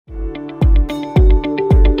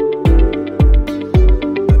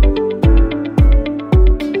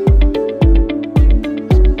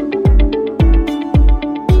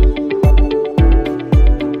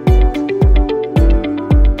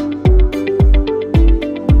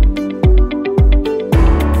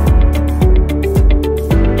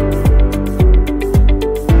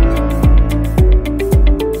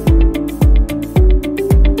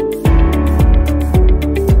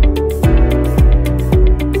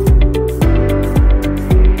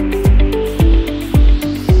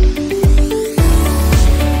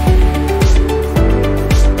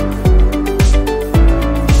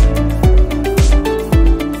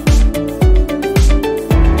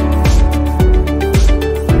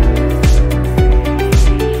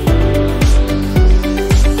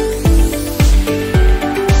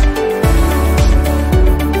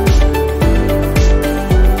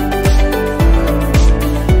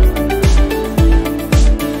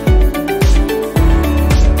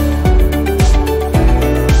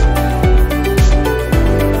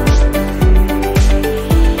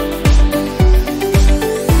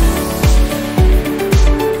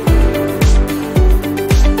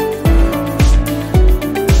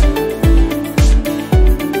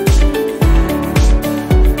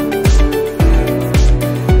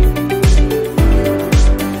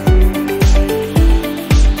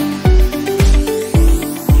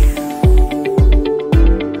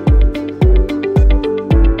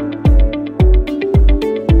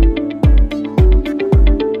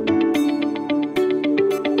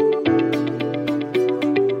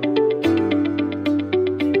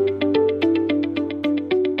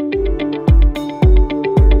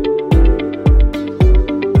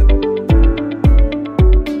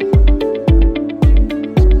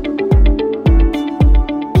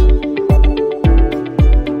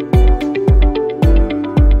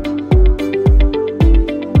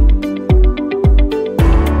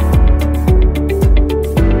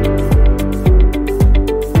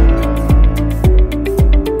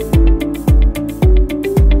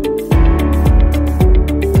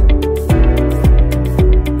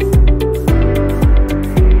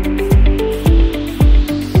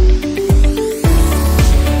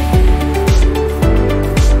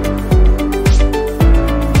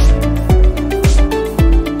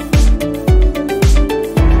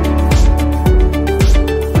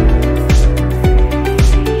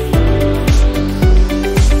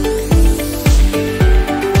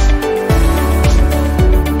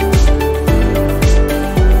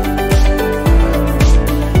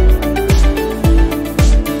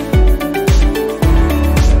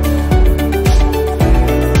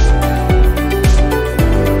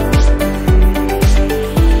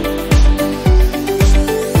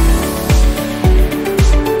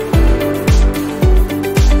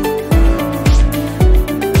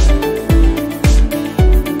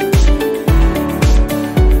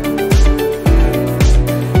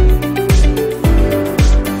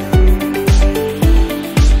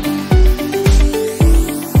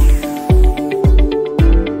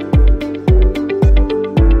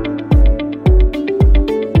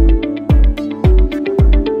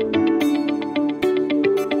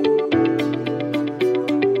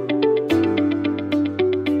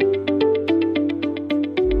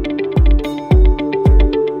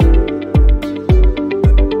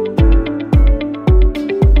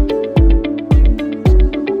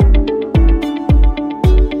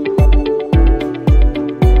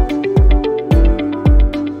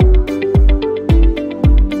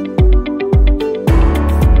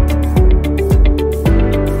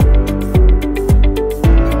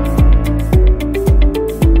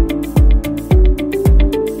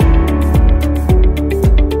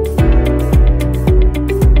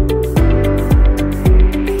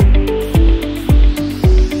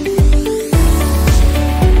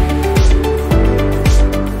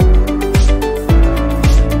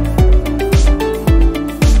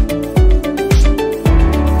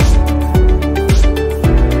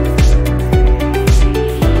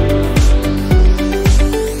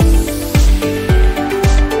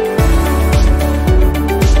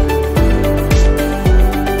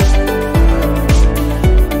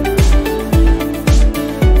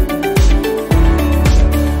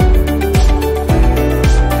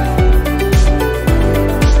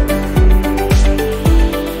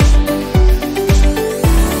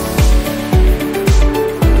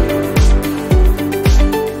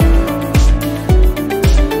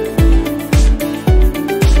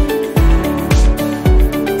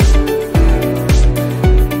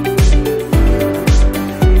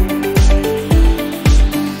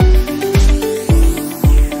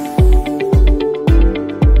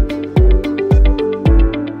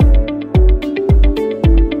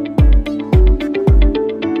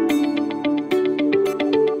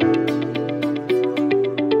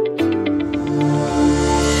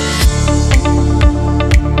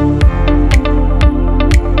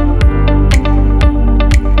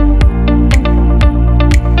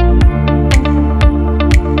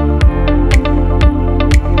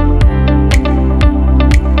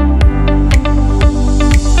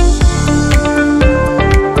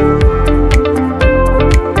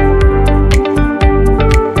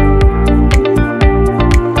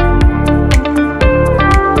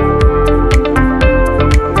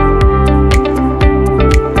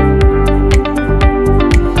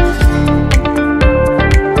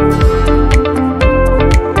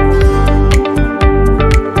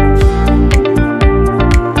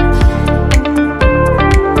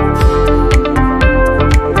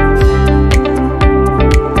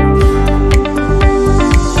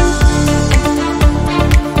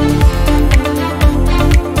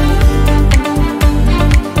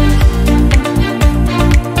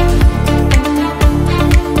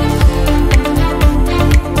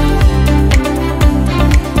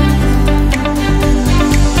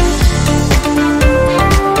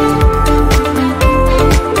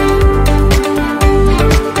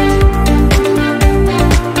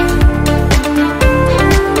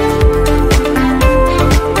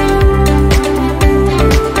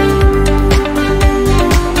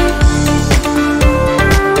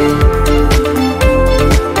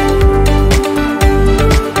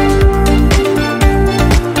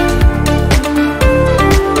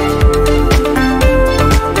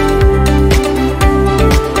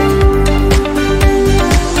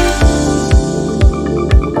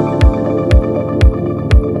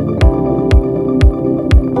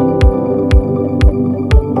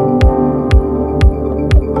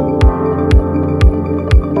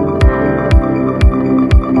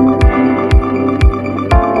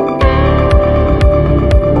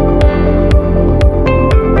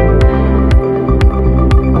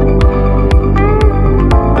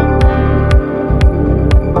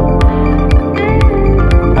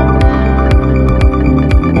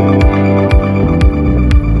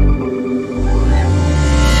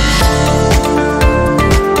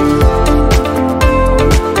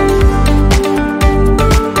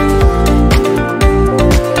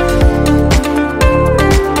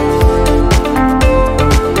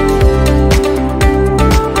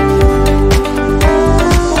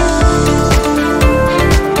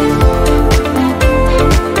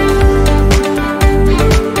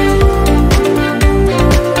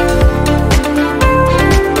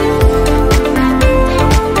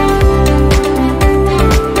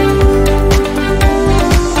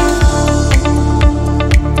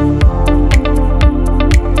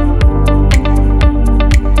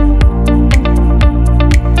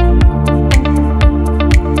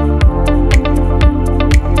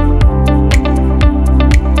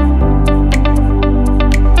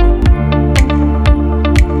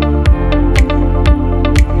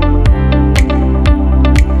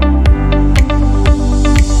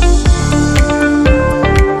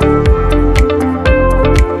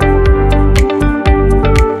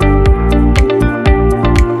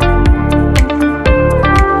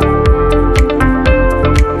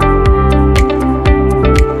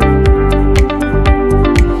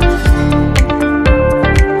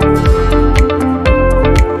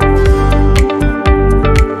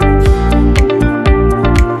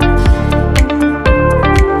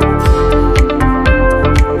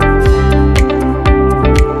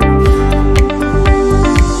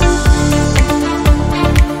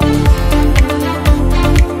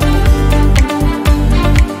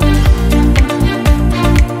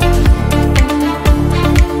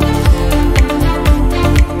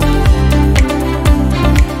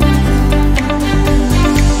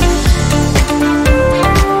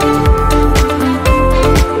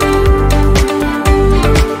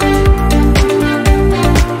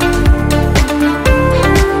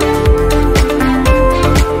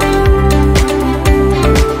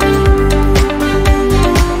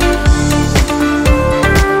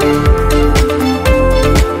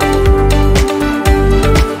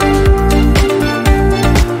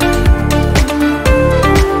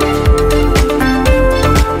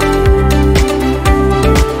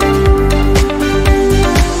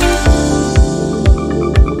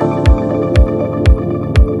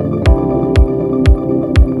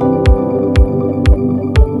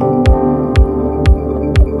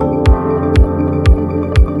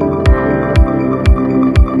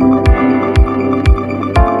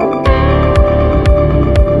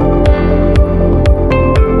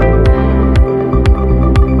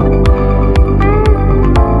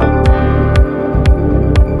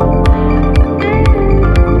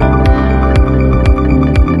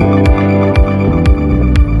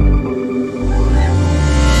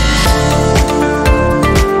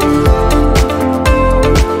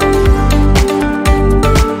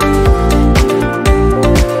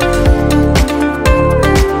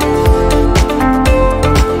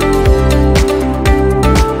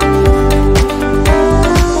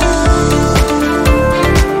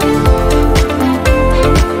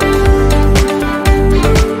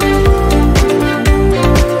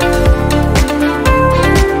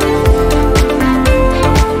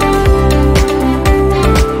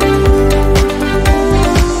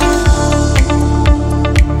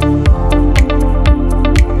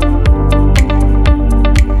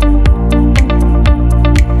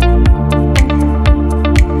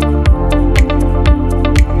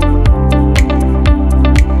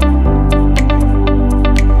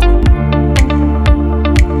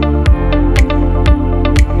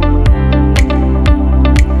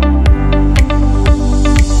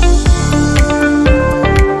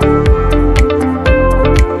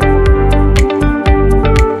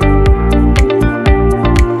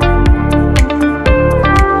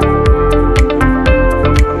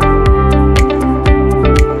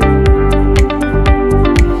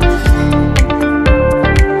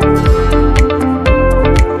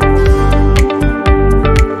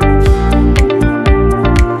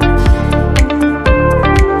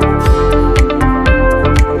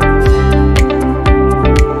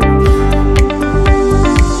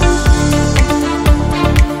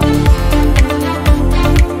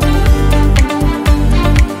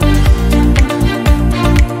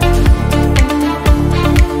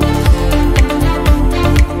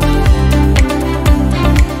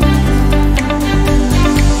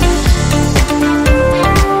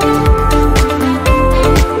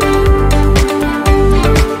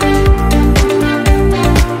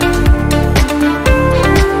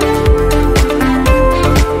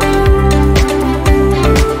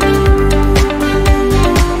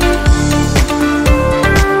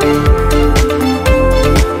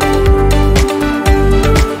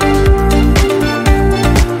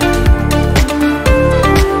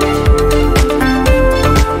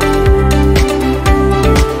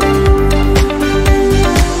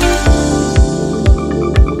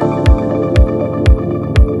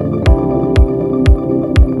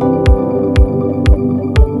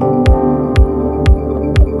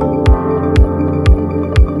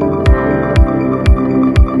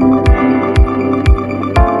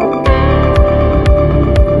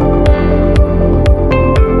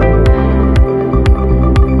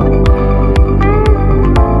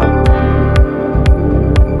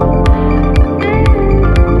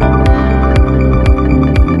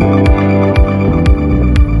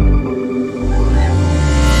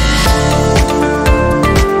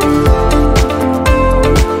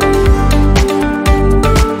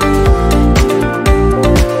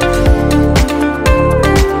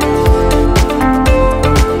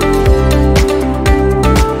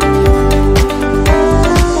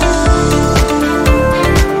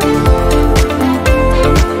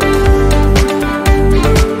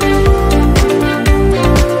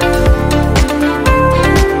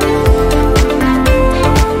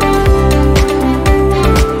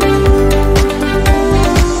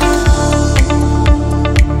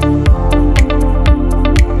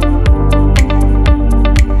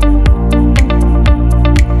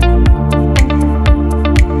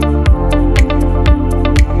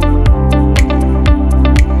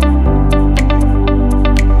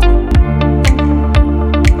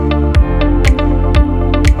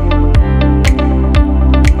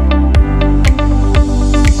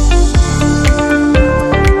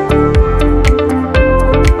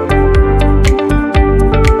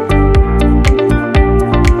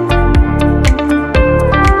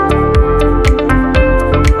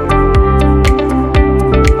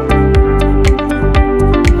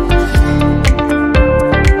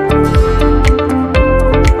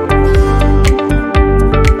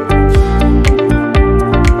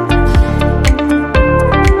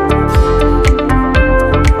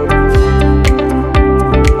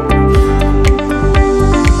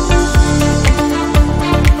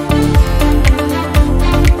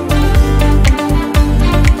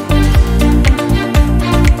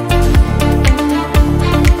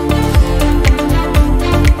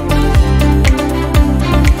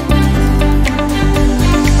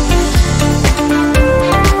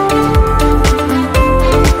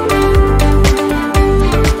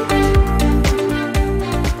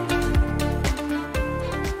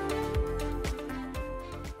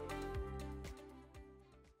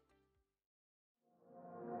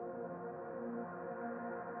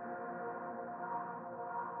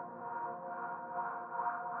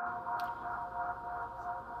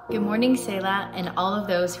Good morning, Selah, and all of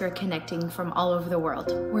those who are connecting from all over the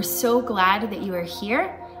world. We're so glad that you are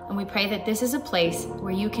here, and we pray that this is a place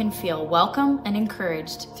where you can feel welcome and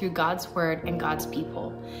encouraged through God's word and God's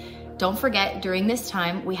people. Don't forget, during this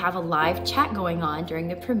time, we have a live chat going on during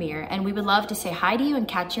the premiere, and we would love to say hi to you and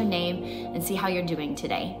catch your name and see how you're doing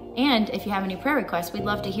today. And if you have any prayer requests, we'd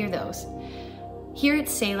love to hear those. Here at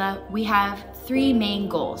Selah, we have three main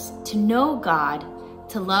goals: to know God,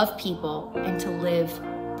 to love people, and to live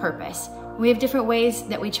purpose. We have different ways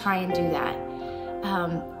that we try and do that.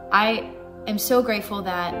 I am so grateful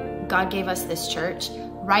that God gave us this church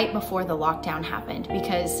right before the lockdown happened,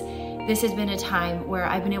 because this has been a time where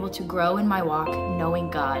I've been able to grow in my walk knowing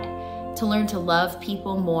God, to learn to love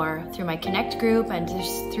people more through my Connect group and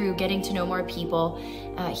just through getting to know more people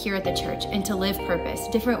here at the church, and to live purpose.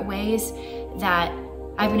 Different ways that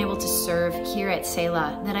I've been able to serve here at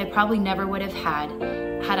Selah that I probably never would have had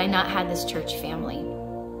I not had this church family.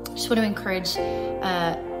 Just want to encourage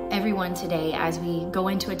everyone today as we go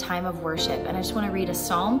into a time of worship. And I just want to read a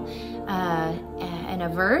psalm and a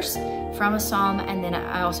verse from a psalm. And then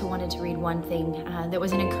I also wanted to read one thing that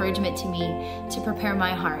was an encouragement to me to prepare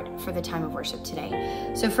my heart for the time of worship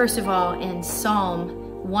today. So first of all, in Psalm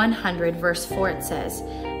 100 verse 4, it says,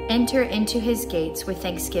 "Enter into his gates with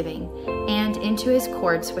thanksgiving and into his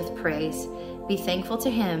courts with praise. Be thankful to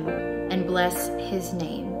him and bless his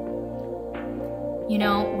name." You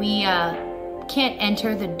know, we can't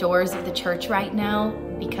enter the doors of the church right now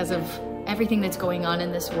because of everything that's going on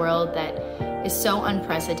in this world that is so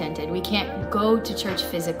unprecedented. We can't go to church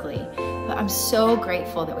physically, but I'm so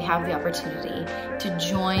grateful that we have the opportunity to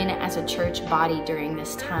join as a church body during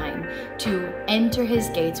this time, to enter his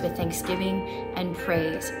gates with thanksgiving and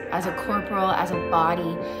praise as a corporal, as a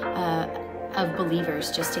body of believers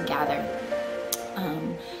just to gather.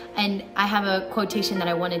 And I have a quotation that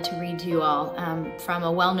I wanted to read to you all from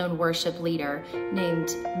a well-known worship leader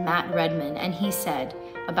named Matt Redman. And he said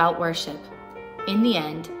about worship, "In the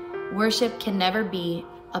end, worship can never be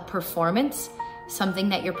a performance, something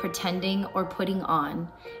that you're pretending or putting on.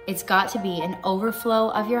 It's got to be an overflow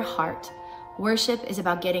of your heart. Worship is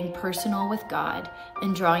about getting personal with God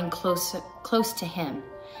and drawing close to him."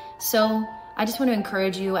 So I just want to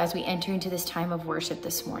encourage you as we enter into this time of worship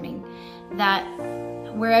this morning, that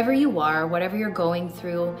wherever you are, whatever you're going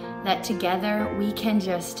through, that together we can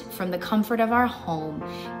just, from the comfort of our home,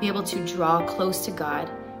 be able to draw close to God,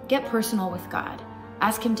 get personal with God.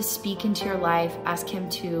 Ask him to speak into your life. Ask him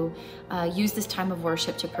to use this time of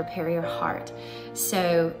worship to prepare your heart.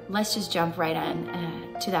 So let's just jump right on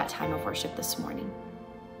to that time of worship this morning.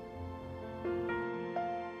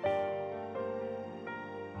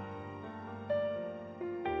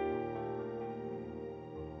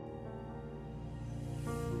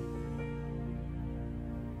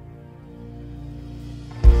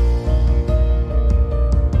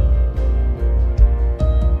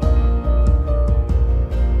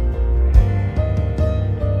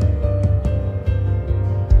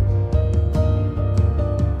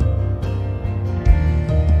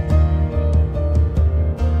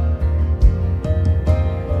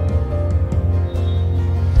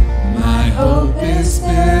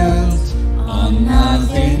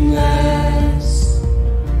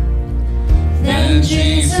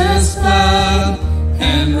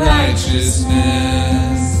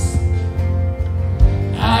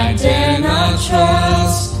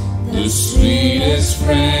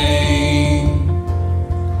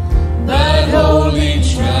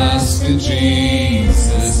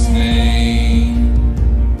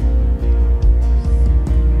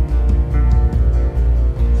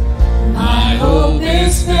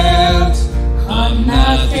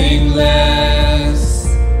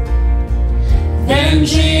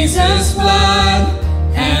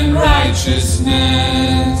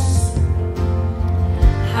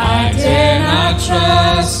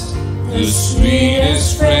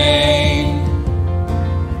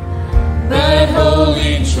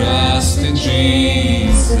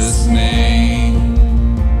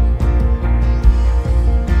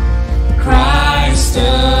 Christ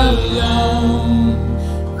alone,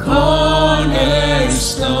 cornerstone,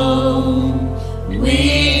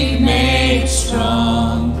 we make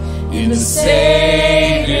strong in the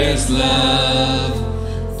Savior's love.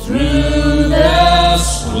 Through the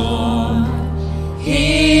storm,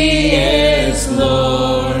 he is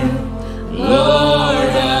Lord,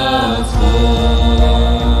 Lord of all.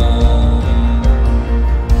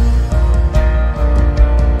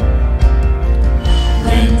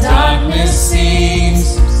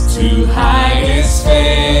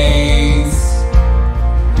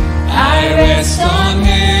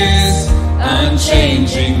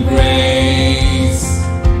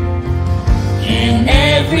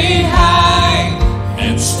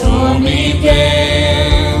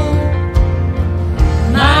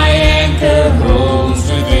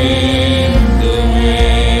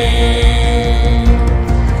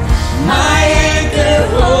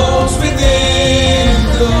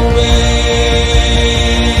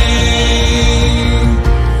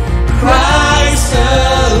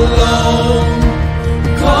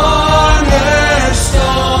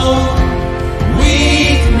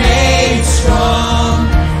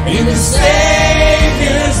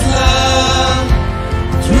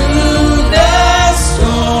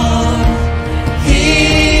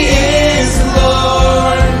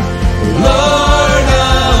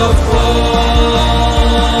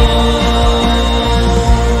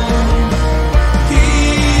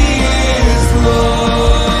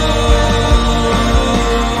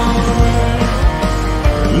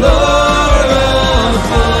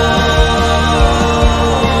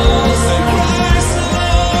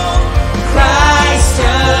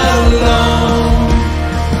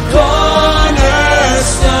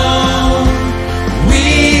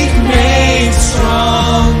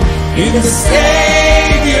 in the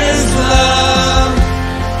Savior's love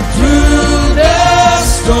through the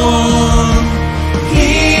storm.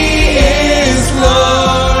 He is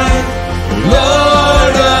Lord,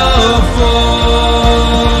 Lord of all.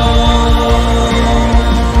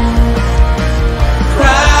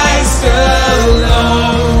 Christ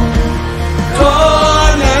alone,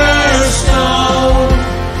 cornerstone,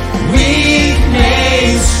 weak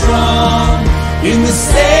made strong in the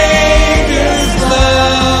Savior's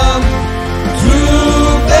love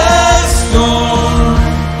through the storm.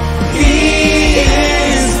 He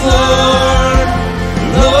is Lord,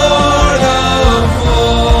 Lord of all.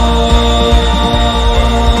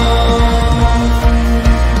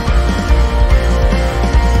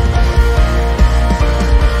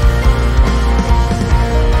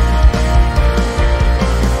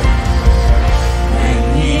 And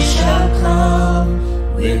he shall come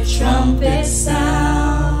with trumpet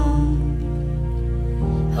sound.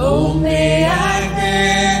 Oh, may I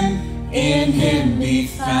then in him be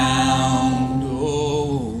found.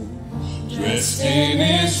 Oh, dressed in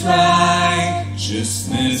his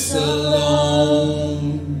righteousness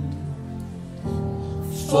alone,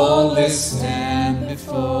 faultless stand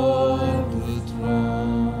before the throne.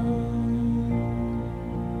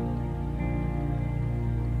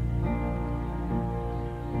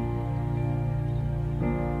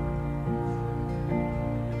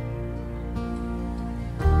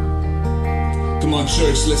 Come on,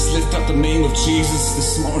 church, let's lift up the name of Jesus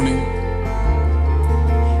this morning.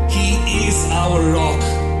 He is our rock,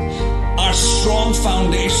 our strong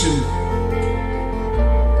foundation.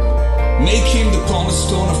 Make him the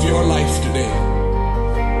cornerstone of your life today.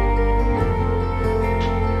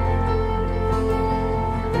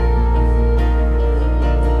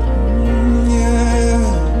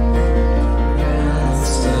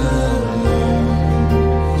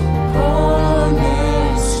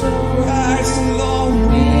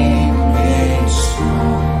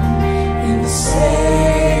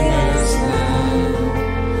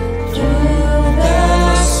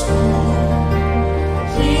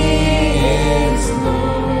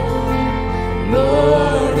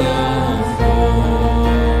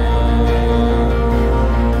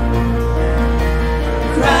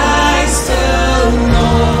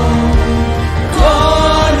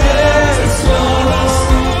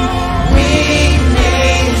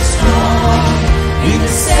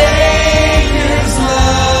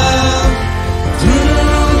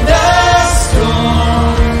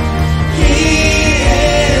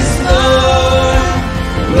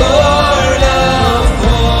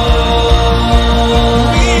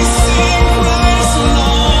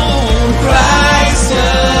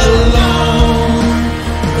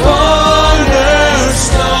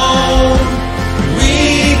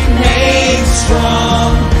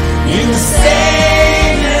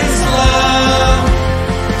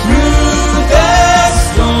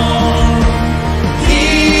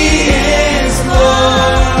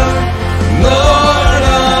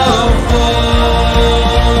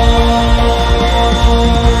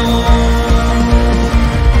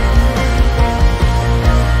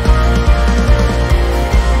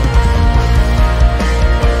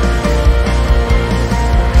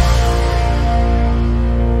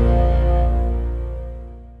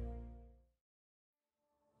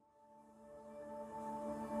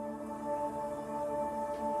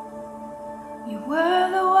 You were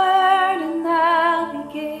the Word in the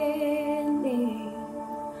beginning,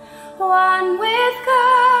 one with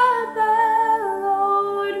God the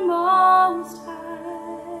Lord Most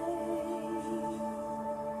High.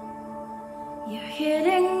 Your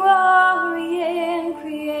hidden glory in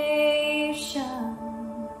creation,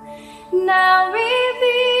 now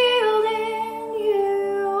revealed in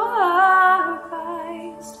you are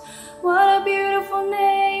Christ. What a beautiful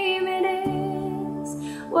name it is.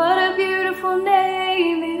 What a beautiful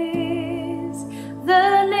name it is.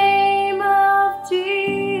 The name of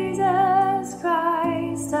Jesus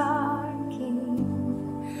Christ our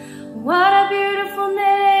King. What a beautiful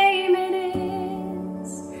name it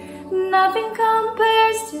is. Nothing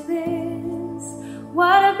compares to this.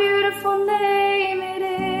 What a beautiful name it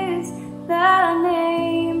is. The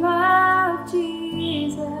name of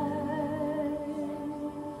Jesus.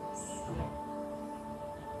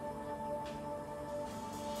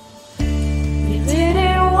 You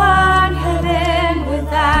didn't want heaven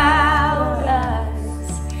without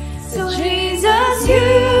us, so Jesus, you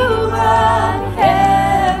brought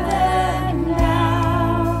heaven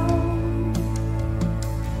down.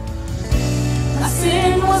 My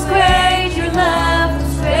sin was great, your love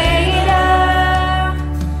was greater.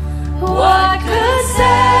 What could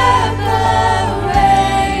separate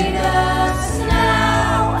us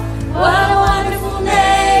now?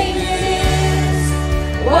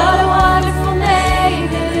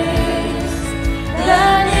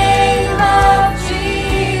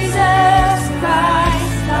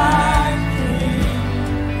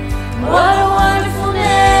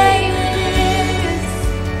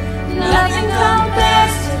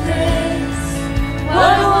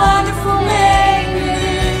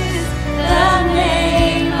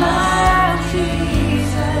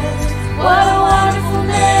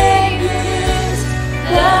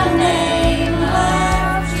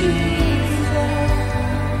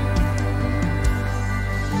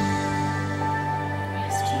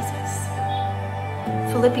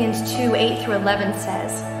 Philippians 2:8-11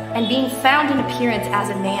 says, "And being found in appearance as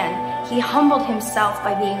a man, he humbled himself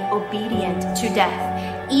by being obedient to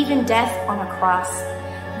death, even death on a cross.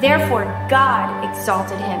 Therefore God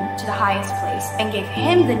exalted him to the highest place and gave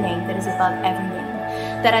him the name that is above every name,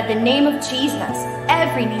 that at the name of Jesus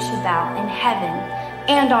every knee should bow in heaven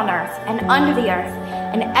and on earth and under the earth,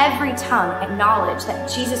 and every tongue acknowledge that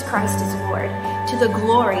Jesus Christ is Lord, to the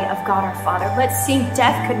glory of God our Father." Let's sing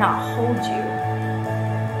 "Death Could Not Hold You."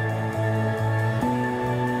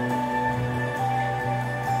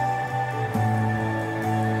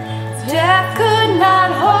 Death could not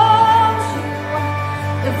hold you,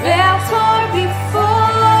 the veil tore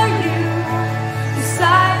before you, you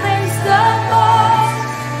silenced the voice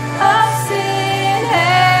of sin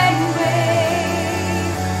and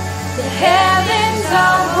grave. The heavens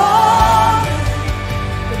are roaring,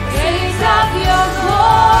 the praise of your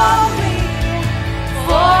glory,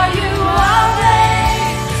 for you are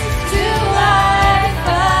raised to life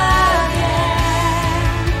again.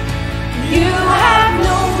 You have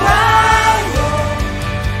no rival,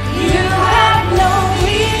 you have no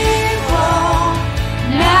equal,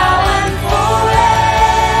 now and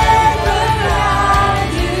forever God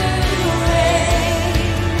you reign.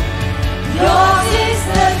 Yours is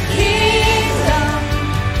the kingdom,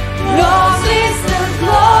 yours is the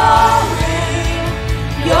glory,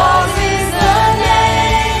 yours is the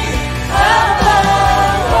name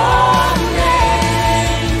above all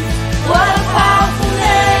names. What a powerful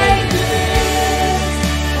name it is,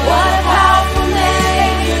 what a powerful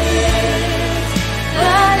name it is,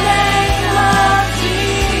 the name of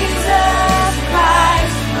Jesus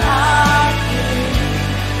Christ our King.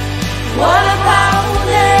 What a powerful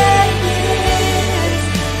name it is,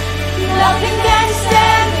 nothing can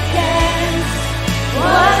stand against.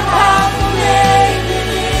 What a powerful name it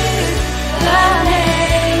is, the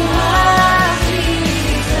name of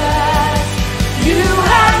Jesus. You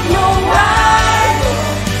have no rival,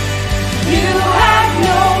 you have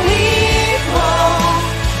no equal,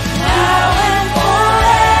 now and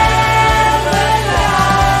forever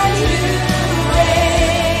God you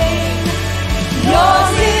reign.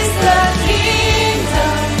 Yours is the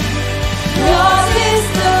kingdom, yours is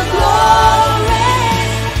the glory,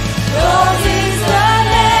 yours is the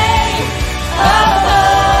name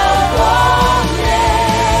above all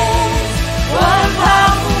names. What a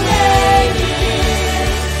powerful name it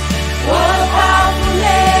is, what a powerful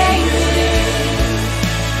name it is,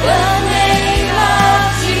 the name of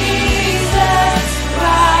Jesus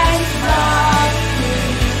Christ our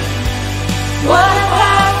King. What a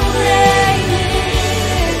powerful name it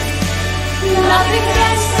is, nothing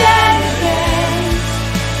can stand against.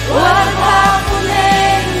 What a powerful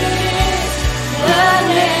name it is, the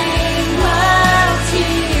name of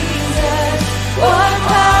Jesus. What a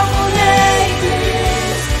powerful name it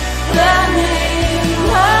is, the name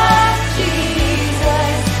of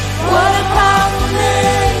Jesus. What a powerful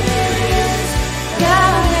name it is, the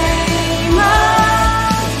name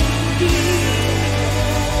of Jesus.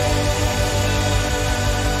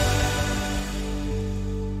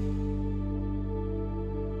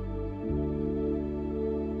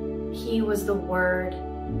 He was the Word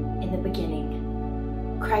in the beginning.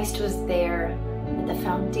 Christ was there at the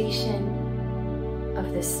foundation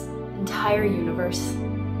of this entire universe,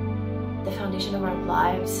 the foundation of our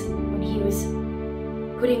lives, when He was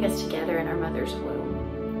putting us together in our mother's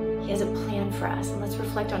womb. He has a plan for us, and let's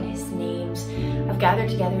reflect on His names. I've gathered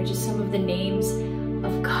together just some of the names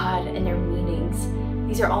of God and their meanings.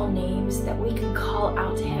 These are all names that we can call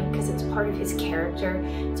out to Him because it's part of His character,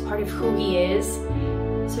 it's part of who He is.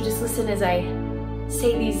 So just listen as I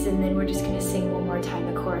say these, and then we're just going to sing one more time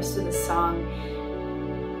the chorus to the song.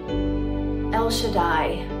 El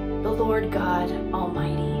Shaddai, the Lord God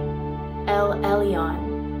Almighty. El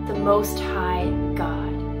Elyon, the Most High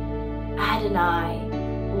God. Adonai,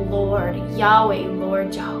 Lord, Yahweh,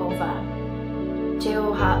 Lord Jehovah.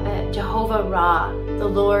 Jehovah Ra, the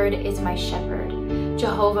Lord is my shepherd.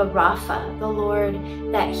 Jehovah Rapha, the Lord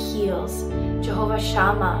that heals. Jehovah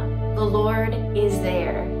Shammah, the Lord is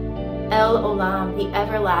there. El Olam, the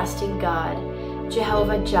everlasting God.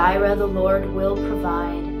 Jehovah Jireh, the Lord will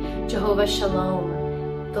provide. Jehovah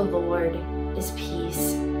Shalom, the Lord is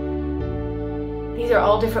peace. These are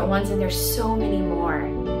all different ones, and there's so many more.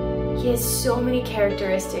 He has so many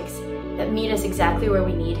characteristics that meet us exactly where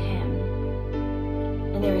we need Him.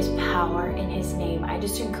 And there is power in His name. I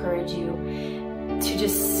just encourage you to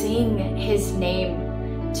just sing His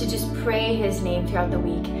name, to just pray His name throughout the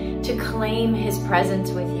week, to claim His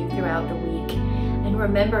presence with you throughout the week. And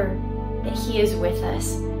remember that He is with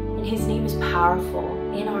us, and His name is powerful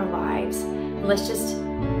in our lives. Let's just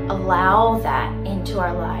allow that into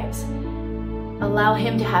our lives. Allow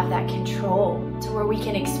Him to have that control to where we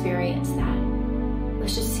can experience that.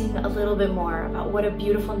 Let's just sing a little bit more about what a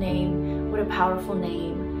beautiful name, what a powerful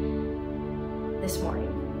name this morning.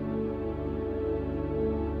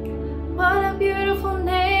 What a beautiful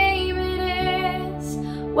name it is.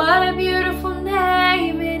 What a beautiful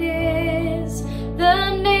name it is.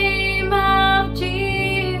 The name of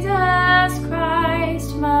Jesus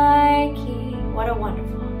Christ, my King. What a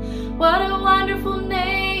wonderful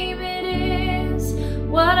name it is.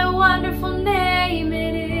 What a wonderful name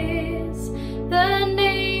it is. The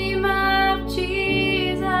name of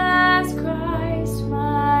Jesus Christ,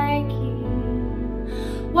 my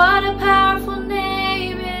King. What a powerful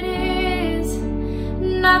name it is.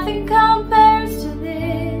 Nothing compares to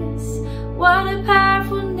this. What a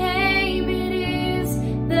powerful name it is.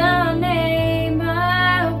 The name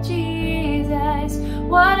of Jesus.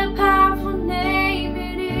 What a powerful name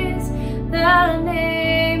it is. The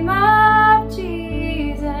name of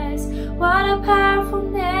Jesus. What a powerful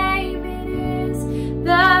name it is.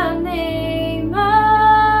 The name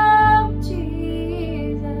of Jesus.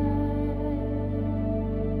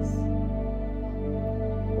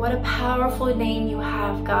 What a powerful name you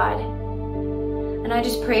have, God. And I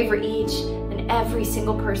just pray for each and every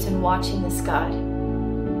single person watching this, God,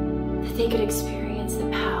 that they could experience the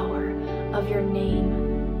power of your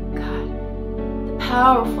name, God. The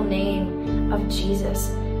powerful name of Jesus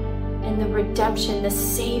and the redemption, the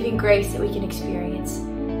saving grace that we can experience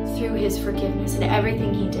through His forgiveness and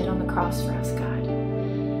everything He did on the cross for us, God.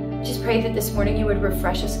 I just pray that this morning you would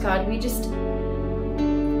refresh us, God.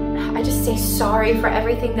 I just say sorry for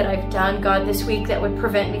everything that I've done, God, this week that would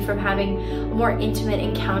prevent me from having a more intimate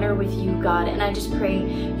encounter with you, God. And I just pray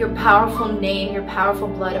your powerful name, your powerful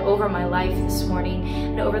blood over my life this morning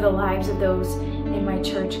and over the lives of those in my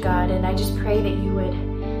church, God. And I just pray that you would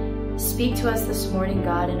speak to us this morning,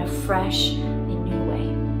 God, in a fresh and new way.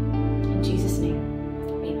 In Jesus' name,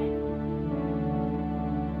 amen.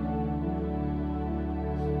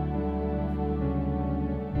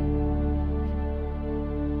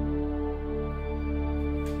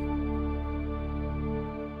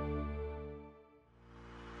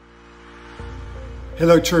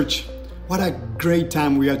 Hello, church. What a great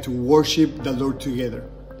time we had to worship the Lord together.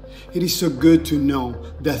 It is so good to know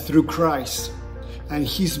that through Christ and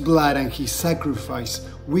His blood and His sacrifice,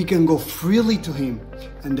 we can go freely to Him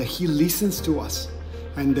and that He listens to us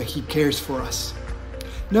and that He cares for us.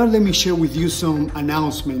 Now let me share with you some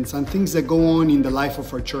announcements and things that go on in the life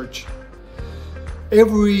of our church.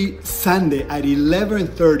 Every Sunday at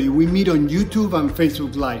 11:30, we meet on YouTube and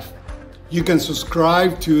Facebook Live. You can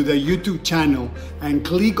subscribe to the YouTube channel and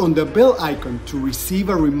click on the bell icon to receive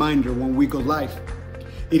a reminder when we go live.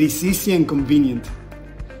 It is easy and convenient.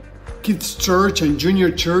 Kids Church and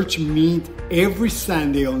Junior Church meet every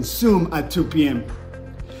Sunday on Zoom at 2 p.m.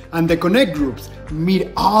 And the Connect groups meet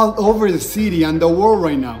all over the city and the world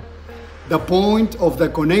right now. The point of the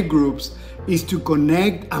Connect groups is to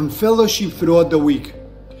connect and fellowship throughout the week.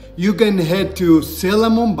 You can head to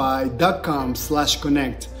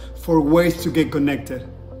selahmumbai.com/connect for ways to get connected.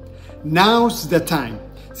 Now's the time.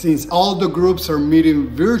 Since all the groups are meeting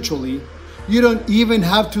virtually, you don't even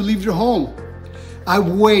have to leave your home. I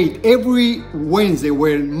wait every Wednesday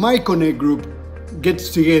where my Connect group gets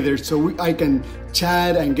together so I can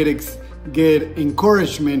chat and get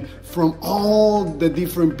encouragement from all the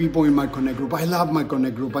different people in my Connect group. I love my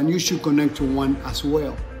Connect group and you should connect to one as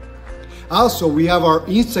well. Also, we have our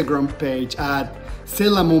Instagram page at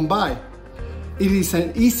Selah Mumbai. It is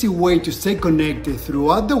an easy way to stay connected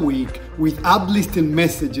throughout the week with uplifting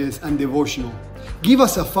messages and devotional. Give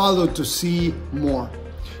us a follow to see more.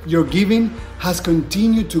 Your giving has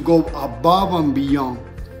continued to go above and beyond.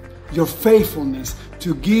 Your faithfulness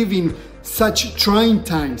to give in such trying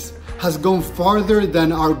times has gone farther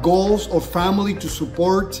than our goals or family to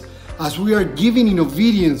support, as we are giving in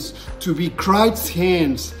obedience to be Christ's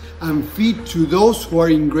hands and feet to those who are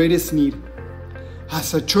in greatest need.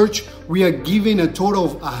 As a church, we are giving a total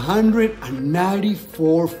of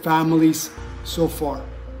 194 families so far.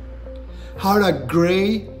 How a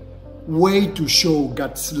great way to show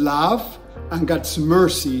God's love and God's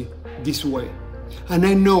mercy this way. And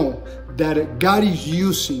I know that God is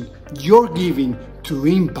using your giving to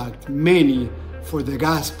impact many for the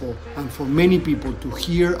gospel and for many people to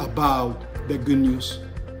hear about the good news.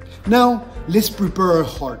 Now, let's prepare our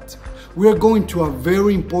heart. We are going to a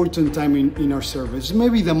very important time in our service,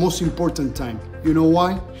 maybe the most important time. You know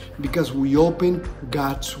why? Because we open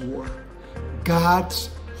God's Word, God's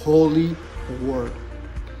holy Word.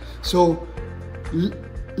 So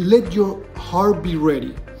let your heart be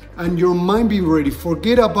ready and your mind be ready.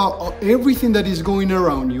 Forget about everything that is going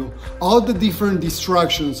around you, all the different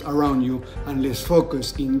distractions around you, and let's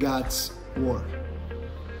focus in God's Word.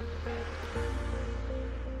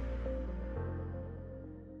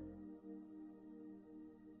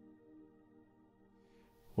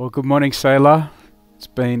 Well, good morning, Selah. It's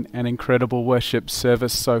been an incredible worship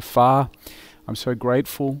service so far. I'm so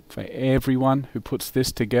grateful for everyone who puts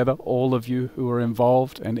this together, all of you who are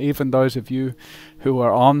involved, and even those of you who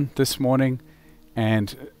are on this morning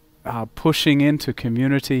and pushing into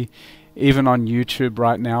community, even on YouTube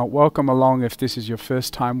right now. Welcome along if this is your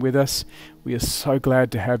first time with us. We are so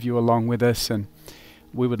glad to have you along with us, and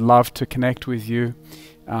we would love to connect with you.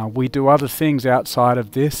 We do other things outside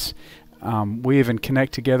of this. We even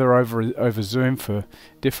connect together over Zoom for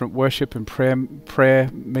different worship and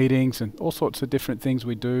prayer meetings and all sorts of different things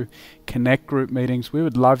we do. Connect group meetings. We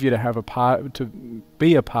would love you to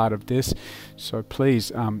be a part of this. So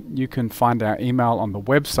please, you can find our email on the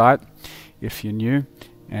website if you're new,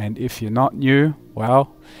 and if you're not new,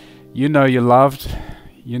 well, you know you're loved.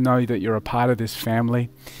 You know that you're a part of this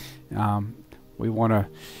family. We want to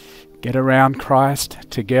get around Christ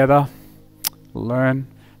together, learn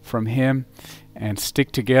from Him, and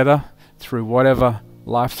stick together through whatever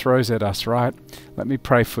life throws at us, right? Let me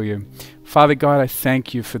pray for you. Father God, I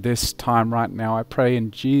thank you for this time right now. I pray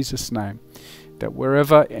in Jesus' name that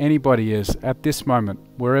wherever anybody is at this moment,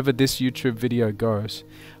 wherever this YouTube video goes,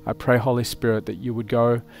 I pray, Holy Spirit, that you would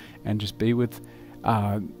go and just be with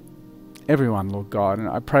everyone, Lord God. And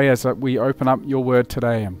I pray as we open up your word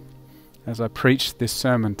today, and as I preach this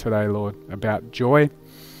sermon today, Lord, about joy,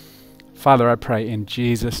 Father, I pray in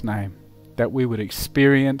Jesus' name that we would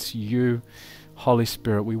experience you, Holy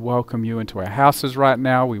Spirit. We welcome you into our houses right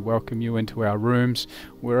now. We welcome you into our rooms,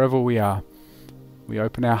 wherever we are. We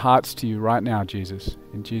open our hearts to you right now, Jesus.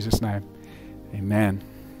 In Jesus' name, amen.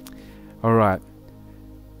 All right.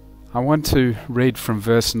 I want to read from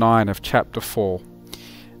verse 9 of chapter 4,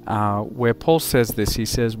 where Paul says this. He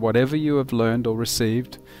says, "Whatever you have learned or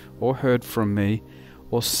received or heard from me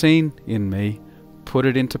or seen in me, put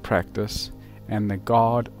it into practice, and the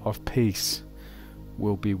God of peace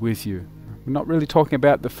will be with you." We're not really talking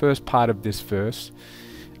about the first part of this verse.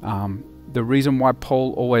 The reason why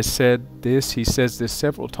Paul always said this, he says this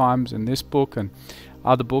several times in this book and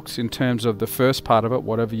other books in terms of the first part of it,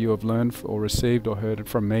 whatever you have learned or received or heard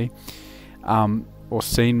from me, or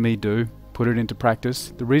seen me do, put it into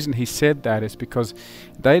practice. The reason he said that is because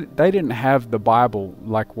they didn't have the Bible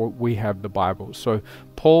like what we have the Bible. So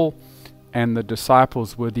Paul and the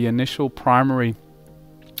disciples were the initial primary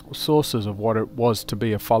sources of what it was to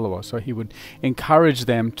be a follower. So he would encourage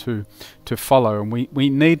them to follow. And we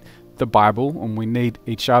need the Bible, and we need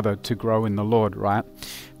each other to grow in the Lord, right?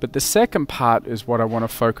 But the second part is what I want to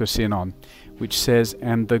focus in on, which says,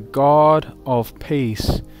 "And the God of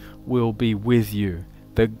peace will be with you."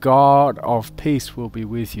 The God of peace will be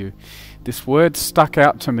with you. This word stuck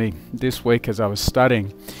out to me this week as I was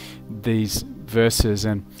studying these verses,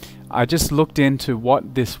 and I just looked into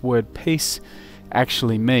what this word peace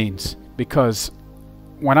actually means, because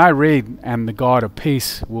when I read, "and the God of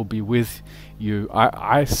peace will be with you,"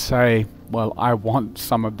 I say, well, I want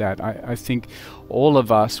some of that. I think all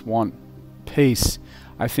of us want peace.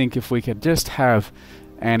 I think if we could just have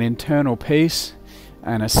an internal peace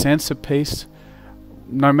and a sense of peace,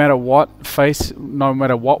 no matter what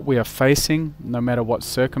we are facing, no matter what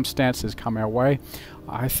circumstances come our way,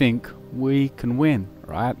 I think we can win,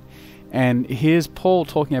 right? And here's Paul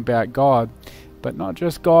talking about God, but not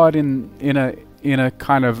just God in a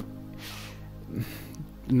kind of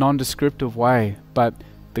nondescriptive way, but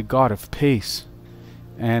the God of peace.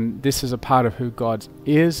 And this is a part of who God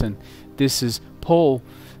is, and this is Paul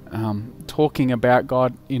talking about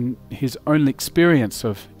God in his own experience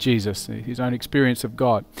of Jesus, his own experience of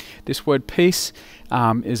God. This word peace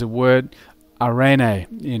is a word eirene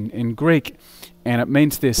in Greek, and it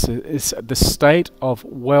means this: it's the state of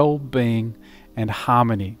well-being and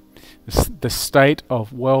harmony. The state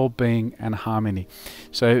of well-being and harmony.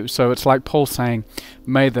 So it's like Paul saying,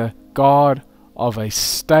 may the God of a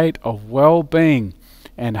state of well-being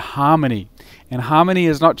and harmony. And harmony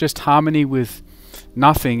is not just harmony with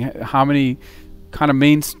nothing. Harmony kind of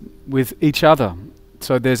means with each other.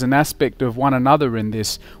 So there's an aspect of one another in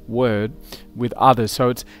this word with others. So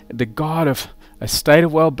it's the God of a state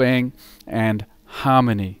of well-being and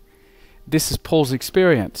harmony. This is Paul's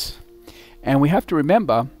experience. And we have to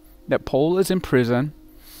remember that Paul is in prison.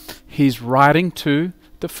 He's writing to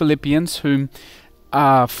the Philippians, whom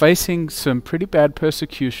are facing some pretty bad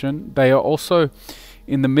persecution. They are also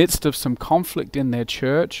in the midst of some conflict in their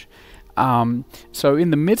church. So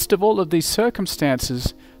in the midst of all of these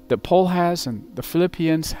circumstances, that Paul has and the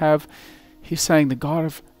Philippians have, he's saying the God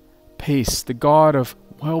of peace, the God of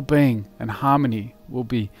well-being and harmony will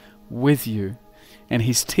be with you. And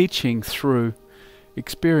he's teaching through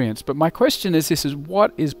experience. But my question is this, is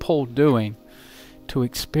what is Paul doing to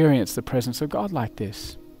experience the presence of God like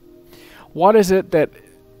this? What is it that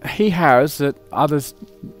he has that others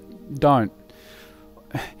don't?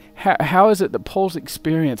 How is it that Paul's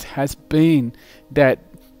experience has been that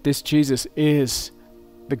this Jesus is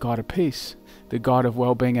the God of peace, the God of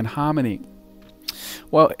well-being and harmony?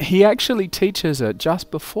 Well, he actually teaches it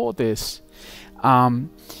just before this.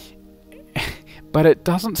 But it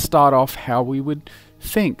doesn't start off how we would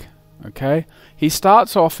think, okay? He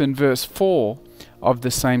starts off in verse 4 of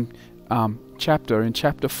the same chapter, in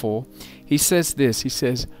chapter 4. He says this, he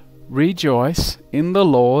says, "Rejoice in the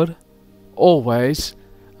Lord always.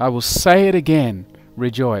 I will say it again,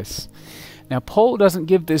 rejoice." Now, Paul doesn't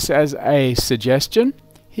give this as a suggestion.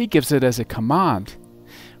 He gives it as a command.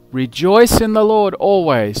 Rejoice in the Lord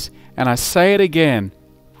always. And I say it again,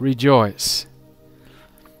 rejoice.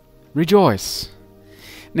 Rejoice.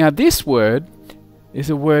 Now, this word is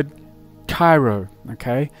a word kairo,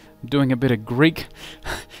 okay? I'm doing a bit of Greek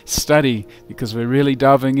study because we're really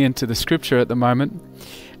diving into the scripture at the moment.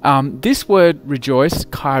 This word rejoice,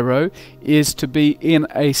 kairo, is to be in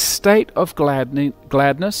a state of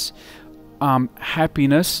gladness,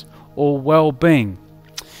 happiness, or well-being.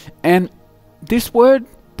 And this word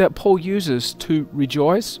that Paul uses to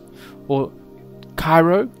rejoice, or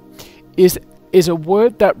kairo, is a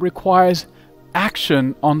word that requires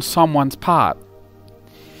action on someone's part.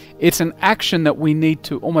 It's an action that we need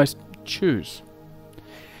to almost choose.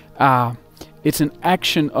 It's an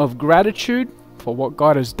action of gratitude for what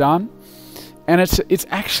God has done, and it's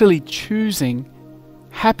actually choosing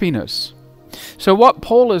happiness. So what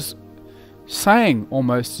Paul is saying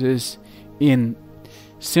almost is, in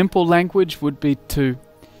simple language, would be to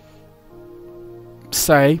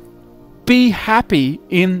say, be happy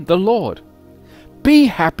in the Lord. Be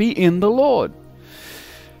happy in the Lord.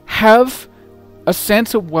 Have a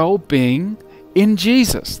sense of well-being in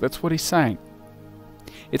Jesus. That's what he's saying.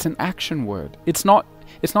 It's an action word. It's not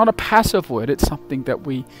a passive word. It's something that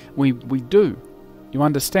we do. You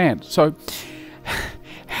understand? So,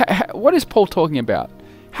 what is Paul talking about?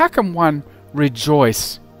 How can one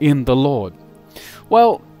rejoice in the Lord?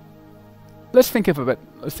 Well, let's think of it.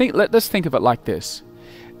 Let's think of it like this.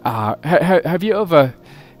 Have you ever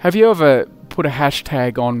put a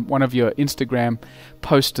hashtag on one of your Instagram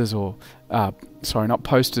posters, or not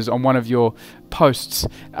posters, on one of your posts,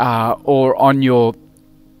 or on your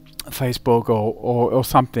Facebook or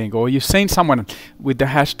something, or you've seen someone with the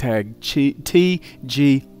hashtag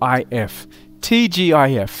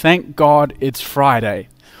TGIF, thank God it's Friday,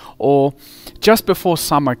 or just before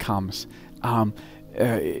summer comes,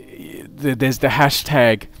 there's the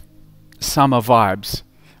hashtag summer vibes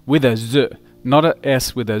with a Z, not a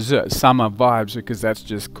S, with a Z, summer vibes, because that's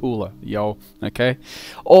just cooler, yo, okay?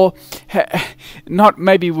 Or not,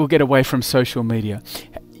 maybe we'll get away from social media.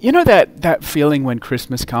 You know that feeling when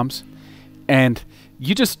Christmas comes and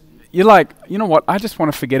you're like, you know what, I just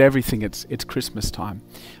want to forget everything. It's Christmas time.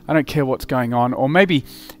 I don't care what's going on. Or maybe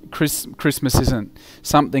Christmas isn't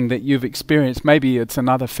something that you've experienced. Maybe it's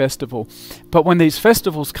another festival. But when these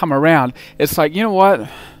festivals come around, it's like, you know what,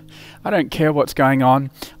 I don't care what's going on.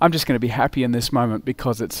 I'm just going to be happy in this moment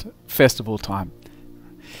because it's festival time.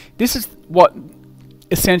 This is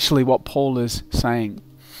essentially what Paul is saying.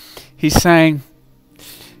 He's saying,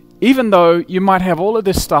 even though you might have all of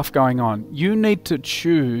this stuff going on, you need to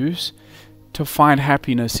choose to find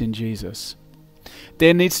happiness in Jesus.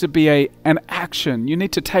 There needs to be an action. You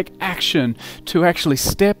need to take action to actually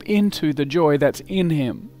step into the joy that's in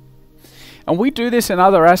Him. And we do this in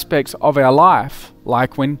other aspects of our life,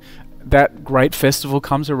 like when that great festival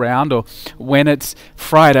comes around, or when it's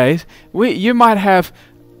Fridays. You might have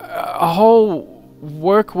a whole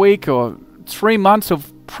work week or 3 months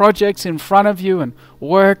of projects in front of you, and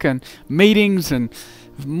work and meetings and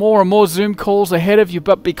more and more Zoom calls ahead of you.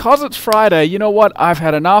 But because it's Friday, you know what? I've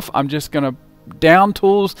had enough. I'm just going to down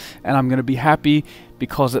tools and I'm going to be happy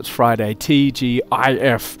because it's Friday.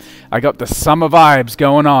 TGIF. I got the summer vibes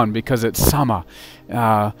going on because it's summer.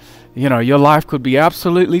 Your life could be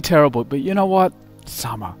absolutely terrible, but you know what?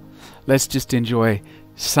 Summer. Let's just enjoy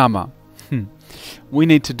summer. We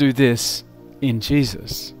need to do this in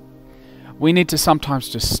Jesus. We need to sometimes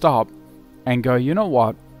just stop and go, you know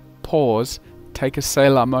what? Pause, take a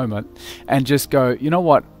Selah moment, and just go, you know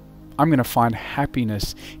what? I'm going to find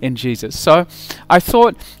happiness in Jesus. So I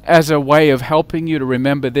thought, as a way of helping you to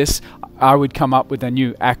remember this, I would come up with a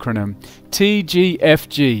new acronym.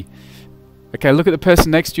 TGFG. Okay, look at the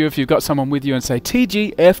person next to you if you've got someone with you and say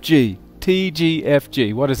TGFG.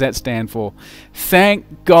 TGFG. What does that stand for?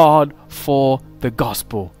 Thank God for the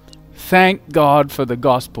gospel. Thank God for the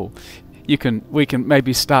gospel. We can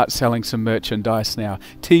maybe start selling some merchandise now.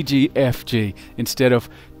 TGFG instead of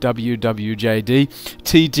WWJD.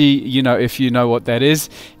 TG, if you know what that is,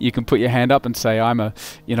 you can put your hand up and say,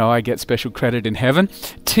 I get special credit in heaven.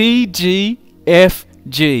 TGFG.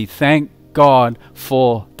 Thank God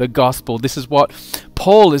for the gospel. This is what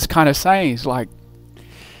Paul is kind of saying. He's like,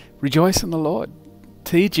 rejoice in the Lord.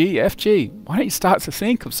 TGFG. Why don't you start to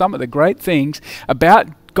think of some of the great things about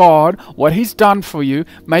God, what He's done for you,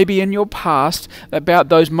 maybe in your past, about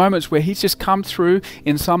those moments where He's just come through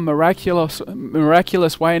in some miraculous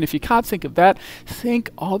way. And if you can't think of that, think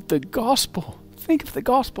of the gospel. Think of the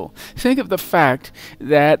gospel. Think of the fact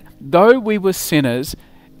that though we were sinners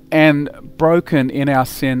and broken in our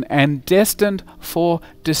sin and destined for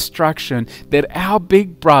destruction, that our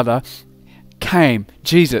big brother came,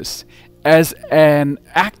 Jesus, as an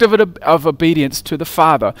act of obedience to the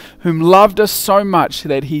Father, whom loved us so much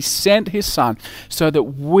that He sent His Son, so that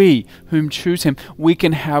we, whom choose Him, we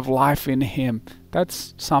can have life in Him.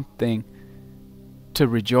 That's something to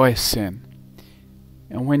rejoice in.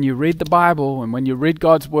 And when you read the Bible, and when you read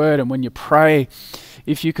God's Word, and when you pray,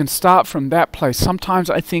 if you can start from that place.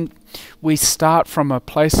 Sometimes I think we start from a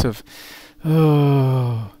place of,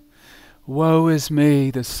 oh, woe is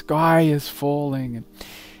me, the sky is falling.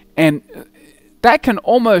 And that can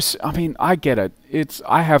almost, I get it.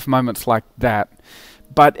 I have moments like that.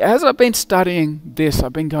 But as I've been studying this,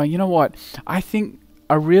 I've been going, you know what? I think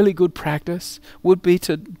a really good practice would be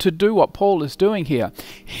to do what Paul is doing here.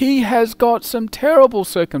 He has got some terrible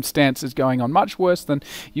circumstances going on, much worse than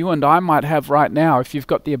you and I might have right now. If you've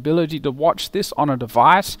got the ability to watch this on a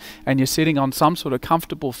device and you're sitting on some sort of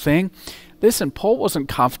comfortable thing. Listen, Paul wasn't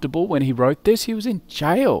comfortable when he wrote this. He was in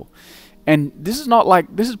jail. And this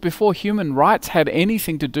is before human rights had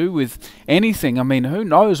anything to do with anything. Who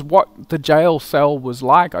knows what the jail cell was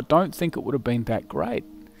like? I don't think it would have been that great.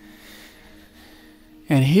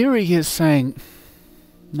 And here he is saying,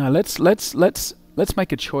 no, let's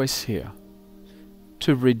make a choice here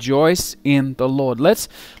to rejoice in the Lord. Let's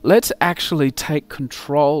actually take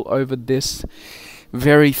control over this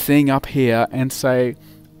very thing up here and say,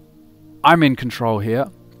 I'm in control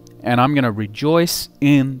here. And I'm going to rejoice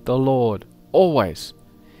in the Lord always.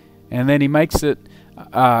 And then he makes it,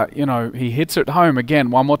 he hits it home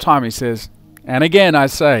again one more time. He says, and again I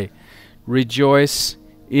say, rejoice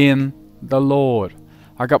in the Lord.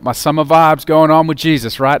 I got my summer vibes going on with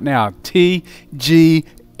Jesus right now. TGFG.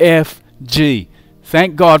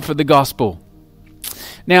 Thank God for the gospel.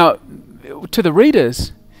 Now, to the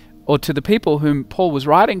readers, or to the people whom Paul was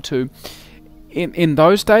writing to, in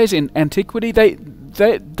those days, in antiquity, they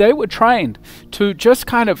were trained to just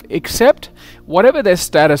kind of accept whatever their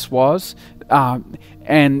status was,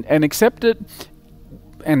 and accept it,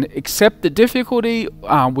 and accept the difficulty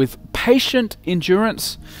with patient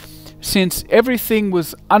endurance, since everything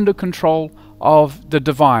was under control of the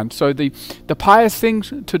divine. So the pious thing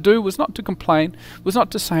to do was not to complain, was not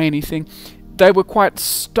to say anything. They were quite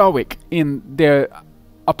stoic in their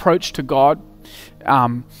approach to God,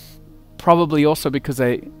 probably also because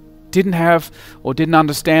they didn't have or didn't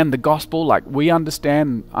understand the gospel like we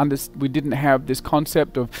understand. We didn't have this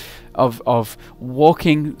concept of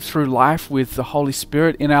walking through life with the Holy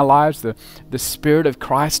Spirit in our lives, the Spirit of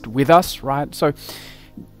Christ with us, right? So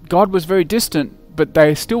God was very distant, but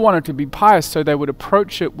they still wanted to be pious, so they would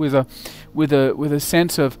approach it with a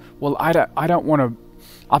sense of, well, I don't want to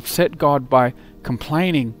upset God by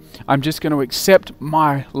complaining. I'm just going to accept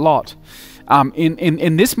my lot.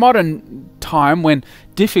 In this modern time, when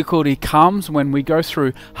difficulty comes, when we go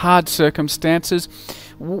through hard circumstances,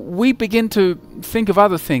 we begin to think of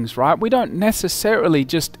other things, right? We don't necessarily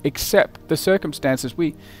just accept the circumstances.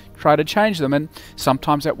 We try to change them, and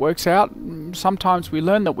sometimes that works out. Sometimes we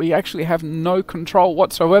learn that we actually have no control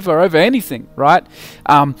whatsoever over anything, right?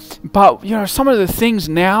 But some of the things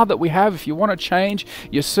now that we have, if you want to change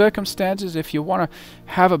your circumstances, if you want to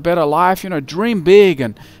have a better life, dream big,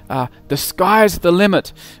 and the sky's the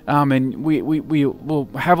limit, and we will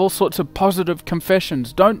have all sorts of positive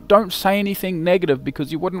confessions. Don't say anything negative,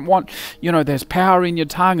 because you wouldn't want, there's power in your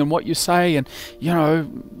tongue and what you say, and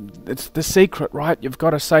it's the secret, right? You've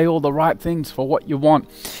got to say all the right things for what you want.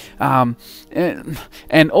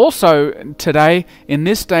 And also today, in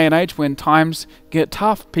this day and age when times get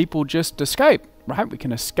tough, people just escape, right? We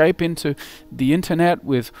can escape into the internet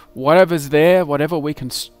with whatever's there, whatever we can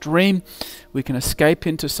stream. We can escape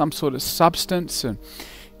into some sort of substance. And,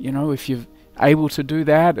 if you've able to do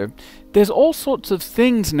that. There's all sorts of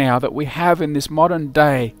things now that we have in this modern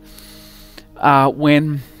day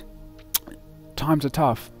when times are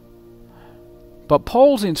tough. But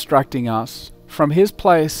Paul's instructing us from his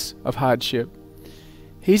place of hardship.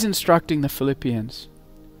 He's instructing the Philippians,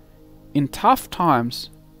 in tough times,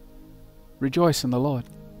 rejoice in the Lord.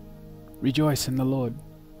 Rejoice in the Lord.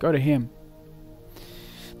 Go to Him.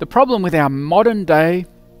 The problem with our modern day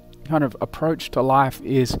kind of approach to life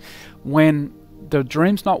is when the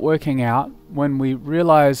dream's not working out, when we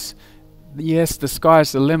realize, yes, the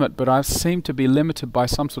sky's the limit, but I seem to be limited by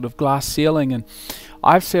some sort of glass ceiling, and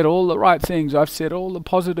I've said all the right things, I've said all the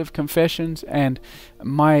positive confessions, and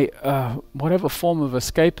my whatever form of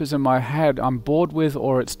escapism I had, I'm bored with,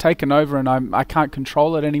 or it's taken over and I can't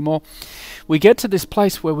control it anymore. We get to this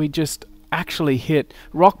place where we just actually hit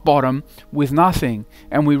rock bottom with nothing,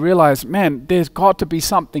 and we realize, man, there's got to be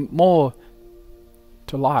something more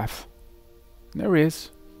to life. There is.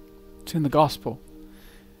 It's in the gospel.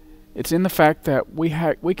 It's in the fact that we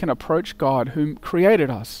can approach God who created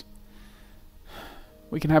us.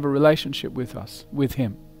 We can have a relationship with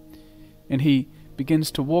Him. And He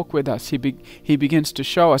begins to walk with us. He begins to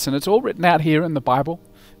show us. And it's all written out here in the Bible.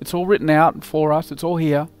 It's all written out for us. It's all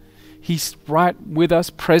here. He's right with us,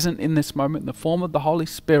 present in this moment in the form of the Holy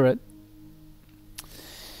Spirit.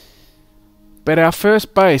 But our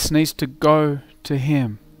first base needs to go to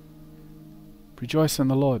Him. Rejoice in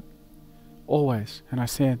the Lord. Always. And I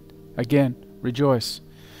said, again, rejoice.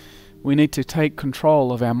 We need to take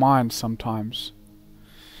control of our minds sometimes.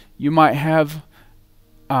 You might have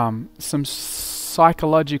some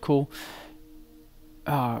psychological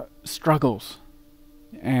struggles,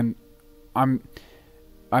 and I'm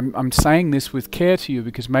saying this with care to you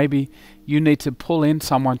because maybe you need to pull in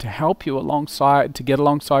someone to help you to get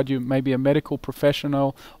alongside you, maybe a medical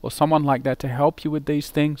professional or someone like that to help you with these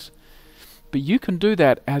things. But you can do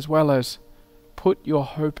that as well as put your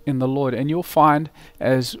hope in the Lord, and you'll find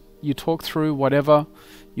as you talk through whatever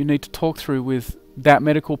you need to talk through with that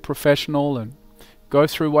medical professional and go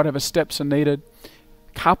through whatever steps are needed,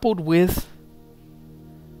 coupled with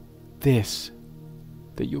this,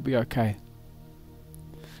 that you'll be okay.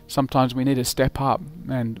 Sometimes we need to step up,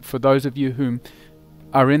 and for those of you who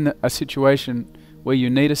are in a situation where you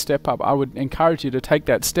need to step up, I would encourage you to take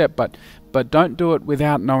that step, but don't do it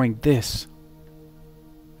without knowing this.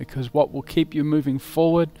 Because what will keep you moving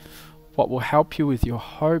forward, what will help you with your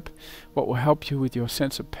hope, what will help you with your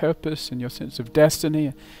sense of purpose and your sense of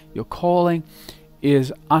destiny, your calling,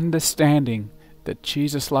 is understanding that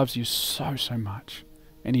Jesus loves you so, so much.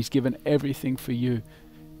 And He's given everything for you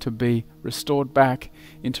to be restored back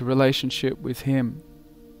into relationship with Him.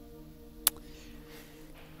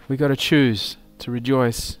 We got to choose to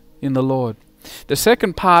rejoice in the Lord. The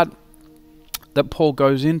second part that Paul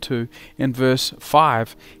goes into in verse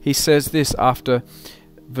 5, he says this after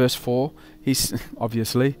verse 4. He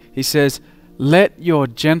says, "Let your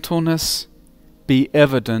gentleness be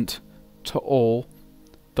evident to all.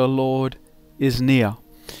 The Lord is near."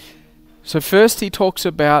 So first he talks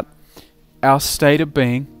about our state of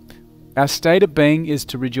being. Our state of being is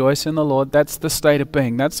to rejoice in the Lord. That's the state of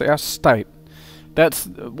being. That's our state. That's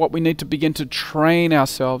what we need to begin to train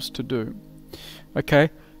ourselves to do.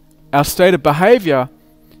 Okay? Our state of behavior,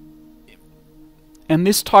 and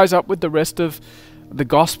this ties up with the rest of the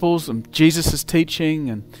Gospels and Jesus' teaching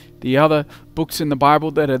and the other books in the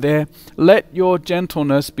Bible that are there. Let your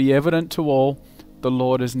gentleness be evident to all. The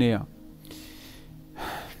Lord is near.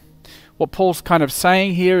 What Paul's kind of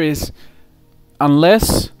saying here is,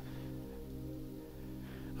 unless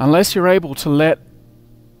you're able to let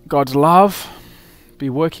God's love be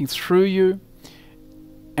working through you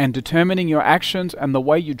and determining your actions and the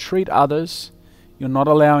way you treat others, you're not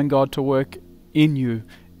allowing God to work in you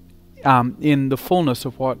in the fullness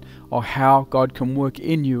of what or how God can work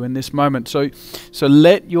in you in this moment. So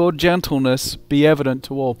let your gentleness be evident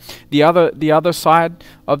to all. The other side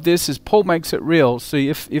of this is Paul makes it real. See,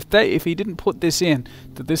 if he didn't put this in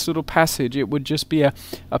to this little passage, it would just be a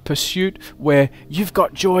pursuit where you've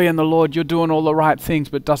got joy in the Lord, you're doing all the right things,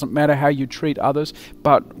 but it doesn't matter how you treat others.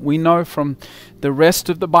 But we know from the rest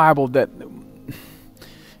of the Bible that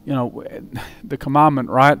the commandment,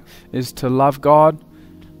 right, is to love God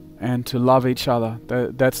and to love each other.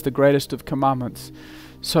 That's the greatest of commandments.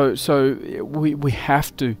 So we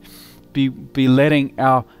have to be letting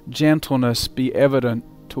our gentleness be evident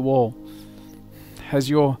to all.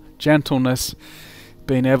 Has your gentleness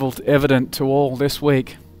been evident to all this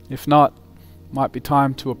week? If not, might be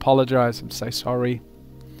time to apologize and say sorry.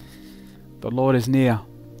 The Lord is near.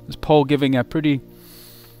 Is Paul giving a pretty...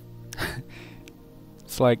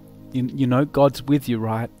 It's like, God's with you,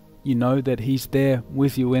 right? you know that He's there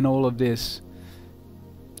with you in all of this.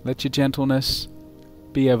 Let your gentleness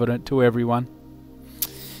be evident to everyone.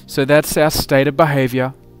 So that's our state of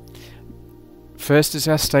behavior. First is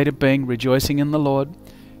our state of being, rejoicing in the Lord.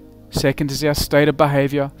 Second is our state of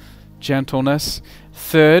behavior, gentleness.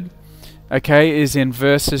 Third, is in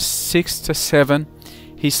verses 6 to 7.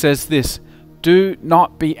 He says this: do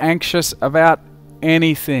not be anxious about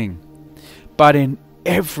anything, but in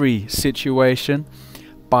every situation,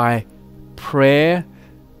 by prayer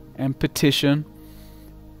and petition.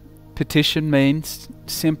 Petition means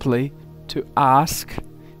simply to ask.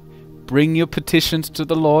 Bring your petitions to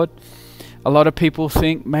the Lord. A lot of people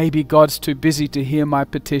think maybe God's too busy to hear my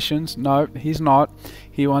petitions. No, He's not.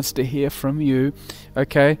 He wants to hear from you.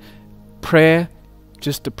 Okay? Prayer,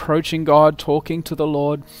 just approaching God, talking to the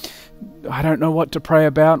Lord. I don't know what to pray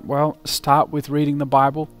about. Well, start with reading the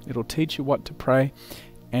Bible. It'll teach you what to pray.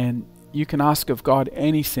 And you can ask of God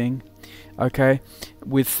anything. Okay?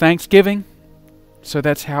 With thanksgiving. So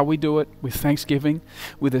that's how we do it, with thanksgiving,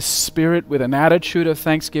 with a spirit, with an attitude of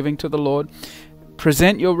thanksgiving to the Lord.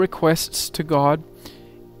 Present your requests to God,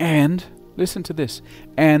 and, listen to this,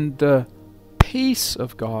 and the peace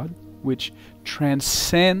of God, which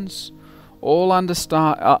transcends all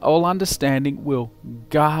understanding, will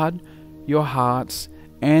guard your hearts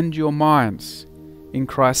and your minds in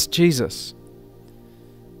Christ Jesus.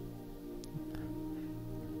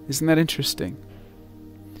 Isn't that interesting?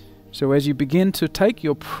 So as you begin to take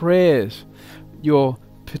your prayers, your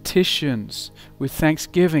petitions with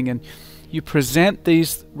thanksgiving, and you present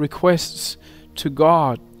these requests to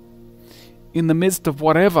God in the midst of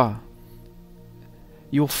whatever,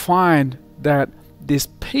 you'll find that this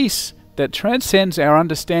peace that transcends our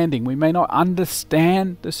understanding, we may not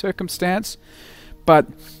understand the circumstance, but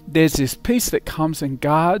there's this peace that comes and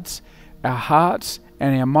guards our hearts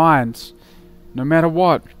and our minds, no matter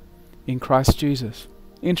what, in Christ Jesus.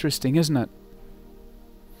 Interesting, isn't it?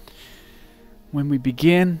 When we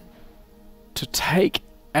begin to take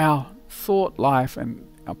our thought life and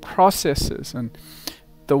our processes and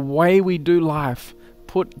the way we do life,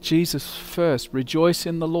 put Jesus first, rejoice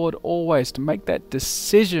in the Lord always, to make that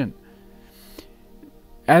decision.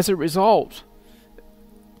 As a result,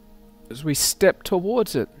 as we step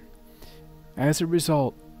towards it, as a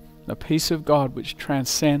result, the peace of God which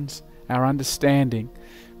transcends our understanding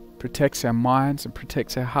protects our minds and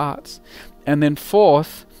protects our hearts. And then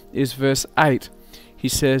fourth is verse 8. He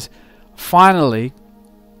says, finally,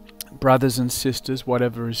 brothers and sisters,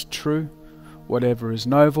 whatever is true, whatever is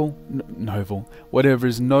noble, whatever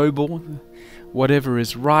is noble, whatever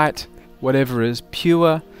is right, whatever is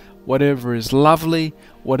pure, whatever is lovely,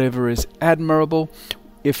 whatever is admirable,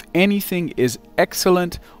 if anything is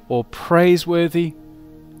excellent or praiseworthy,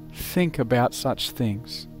 think about such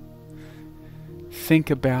things. Think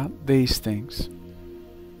about these things.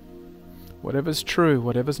 Whatever's true,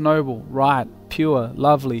 whatever's noble, right, pure,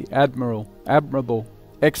 lovely, admirable,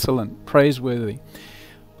 excellent, praiseworthy.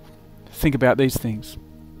 Think about these things.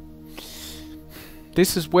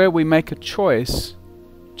 This is where we make a choice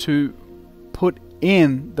to put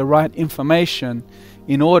in the right information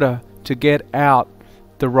in order to get out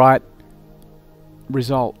the right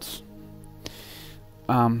results.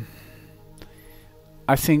 I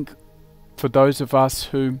think for those of us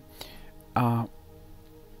who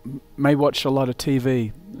may watch a lot of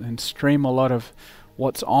TV and stream a lot of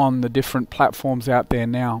what's on the different platforms out there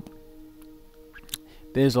now,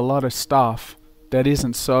 there's a lot of stuff that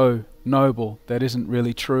isn't so noble, that isn't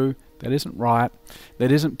really true, that isn't right,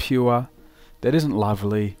 that isn't pure, that isn't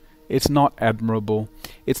lovely, it's not admirable,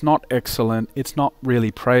 it's not excellent, it's not really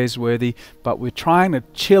praiseworthy, but we're trying to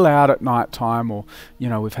chill out at night time, or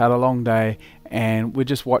we've had a long day and we're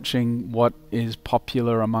just watching what is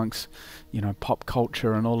popular amongst pop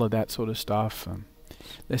culture and all of that sort of stuff.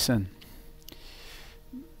 Listen,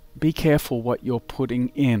 be careful what you're putting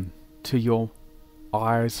in to your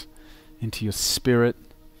eyes, into your spirit.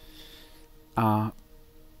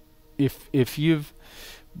 If you've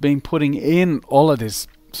been putting in all of this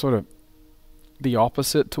sort of the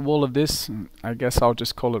opposite to all of this, I guess I'll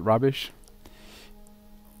just call it rubbish.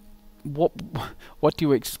 What do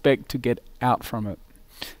you expect to get out from it?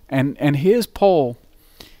 And here's Paul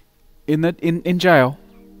in jail,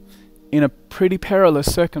 in a pretty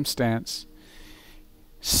perilous circumstance,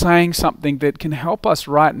 saying something that can help us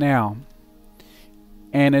right now.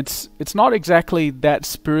 And it's not exactly that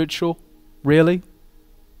spiritual, really.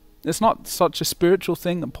 It's not such a spiritual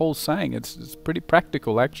thing that Paul's saying. It's pretty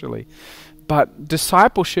practical, actually. But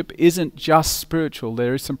discipleship isn't just spiritual.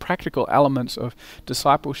 There is some practical elements of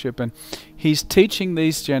discipleship. And he's teaching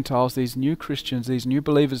these Gentiles, these new Christians, these new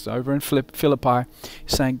believers over in Philippi,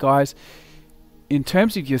 saying, guys, in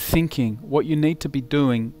terms of your thinking, what you need to be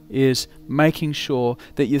doing is making sure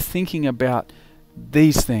that you're thinking about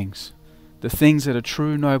these things. The things that are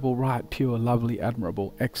true, noble, right, pure, lovely,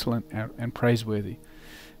 admirable, excellent, and praiseworthy.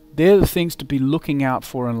 They're the things to be looking out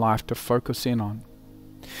for in life, to focus in on.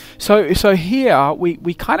 So here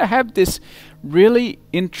we kind of have this really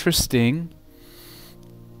interesting.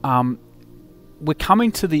 We're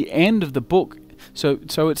coming to the end of the book, so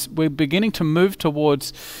we're beginning to move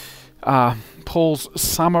towards Paul's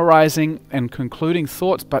summarizing and concluding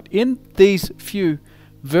thoughts. But in these few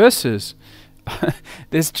verses,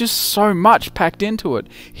 there's just so much packed into it.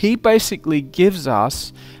 He basically gives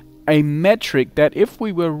us a metric that if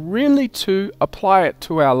we were really to apply it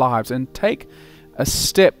to our lives and take a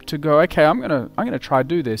step to go, okay, I'm gonna try to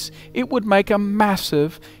do this, it would make a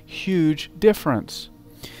massive, huge difference.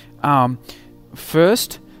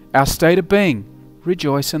 First, our state of being: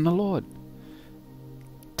 rejoice in the Lord.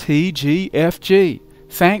 TGFG.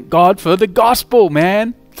 Thank God for the gospel,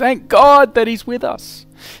 man. Thank God that He's with us.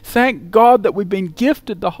 Thank God that we've been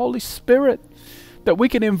gifted the Holy Spirit, that we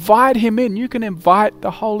can invite Him in. You can invite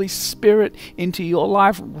the Holy Spirit into your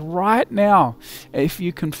life right now if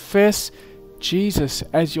you confess Jesus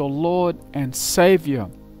as your Lord and Savior.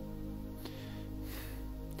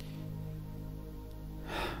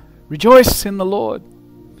 Rejoice in the Lord.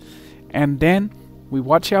 And then we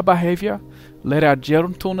watch our behavior. Let our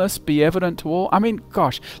gentleness be evident to all. I mean,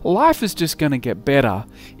 gosh, life is just going to get better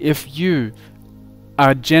if you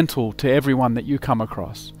are gentle to everyone that you come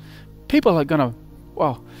across. People are going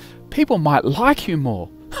to, people might like you more.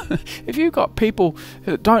 If you've got people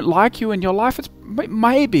that don't like you in your life, it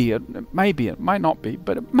might not be,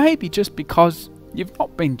 but it may be just because you've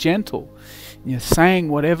not been gentle. You're saying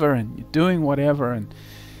whatever and you're doing whatever, and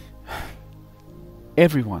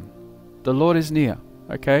everyone, the Lord is near,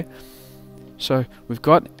 okay? So we've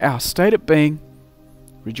got our state of being,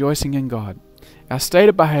 rejoicing in God. Our state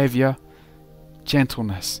of behavior,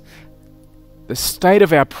 gentleness. The state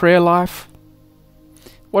of our prayer life,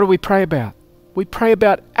 what do we pray about? We pray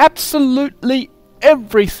about absolutely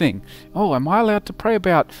everything. Oh, am I allowed to pray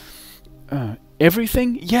about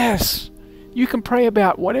everything? Yes. You can pray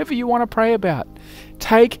about whatever you want to pray about.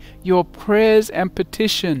 Take your prayers and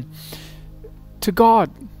petition to God.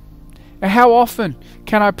 And how often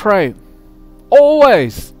can I pray?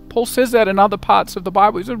 Always. Paul says that in other parts of the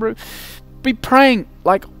Bible. He says, be praying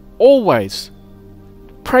like always.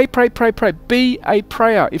 Pray. Be a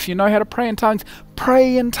prayer. If you know how to pray in tongues,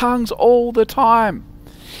 pray in tongues all the time.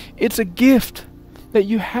 It's a gift that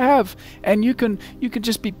you have, and you can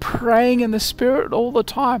just be praying in the Spirit all the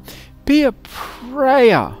time. Be a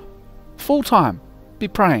prayer. Full time. Be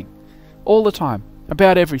praying all the time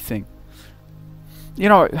about everything. You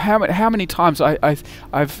know, how many times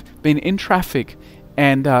I've been in traffic,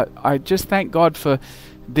 and I just thank God for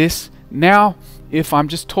this. Now, if I'm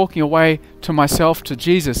just talking away to myself, to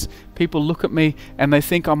Jesus, people look at me and they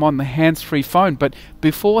think I'm on the hands-free phone. But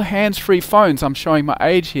before hands-free phones, I'm showing my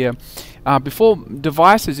age here, before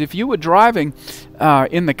devices, if you were driving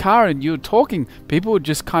in the car and you were talking, people would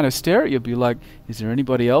just kind of stare at you, be like, is there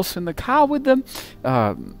anybody else in the car with them?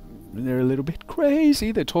 They're a little bit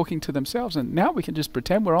crazy. They're talking to themselves. And now we can just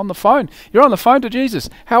pretend we're on the phone. You're on the phone to Jesus.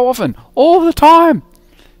 How often? All the time.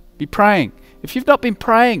 Be praying. If you've not been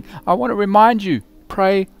praying, I want to remind you,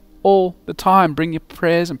 pray all the time. Bring your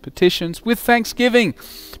prayers and petitions with thanksgiving.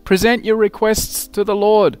 Present your requests to the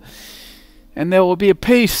Lord, and there will be a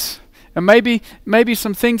peace. And maybe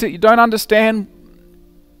some things that you don't understand,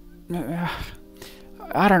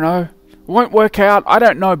 I don't know, won't work out, I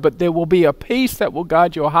don't know, but there will be a peace that will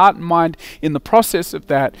guide your heart and mind in the process of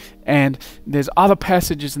that. And there's other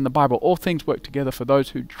passages in the Bible. All things work together for those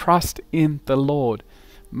who trust in the Lord.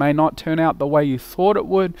 May not turn out the way you thought it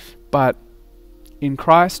would, but in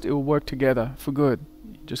Christ it will work together for good.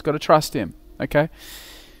 You just got to trust Him, okay?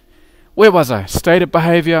 Where was I? State of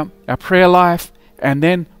behavior, our prayer life, and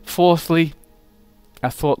then fourthly,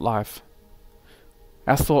 our thought life.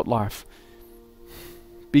 Our thought life.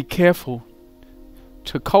 Be careful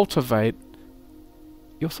to cultivate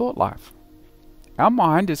your thought life. Our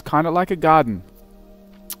mind is kind of like a garden.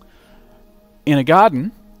 In a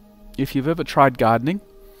garden, if you've ever tried gardening,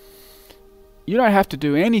 you don't have to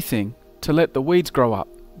do anything to let the weeds grow up.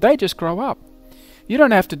 They just grow up. You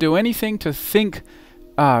don't have to do anything to think,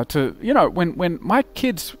 when my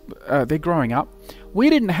kids, they're growing up, we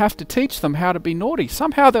didn't have to teach them how to be naughty.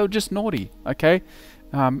 Somehow they were just naughty, okay?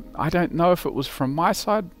 I don't know if it was from my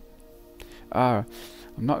side. I'm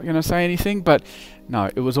not going to say anything, but no,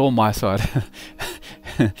 it was all my side.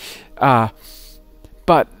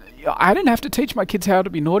 But I didn't have to teach my kids how to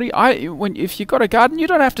be naughty. If you got a garden, you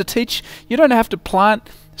don't have to plant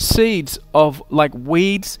seeds of like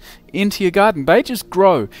weeds into your garden. They just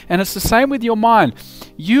grow. And it's the same with your mind.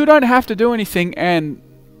 You don't have to do anything, and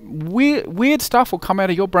weird stuff will come out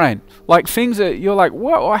of your brain. Like things that you're like,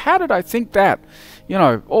 whoa, how did I think that?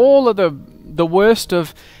 All of the worst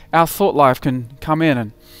of our thought life can come in,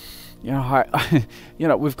 and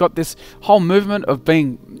we've got this whole movement of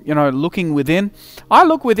being, looking within. I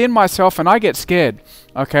look within myself and I get scared,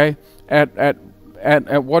 okay, at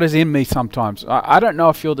what is in me sometimes. I don't know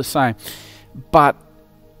if you're the same, but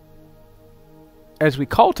as we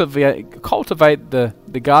cultivate the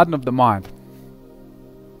garden of the mind,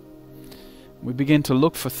 we begin to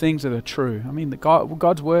look for things that are true. I mean,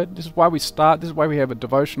 God's word, this is why we start, this is why we have a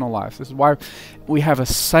devotional life, this is why we have a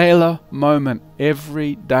Selah moment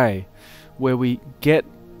every day, where we get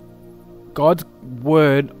God's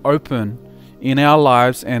word open in our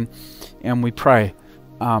lives and we pray.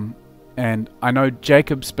 And I know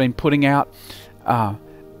Jacob's been putting out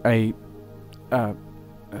like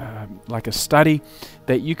a study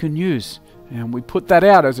that you can use. And we put that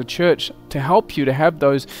out as a church to help you to have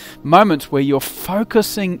those moments where you're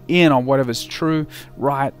focusing in on whatever's true,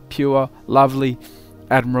 right, pure, lovely,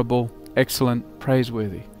 admirable, excellent,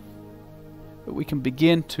 praiseworthy. That we can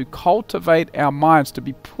begin to cultivate our minds to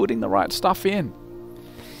be putting the right stuff in.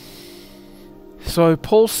 So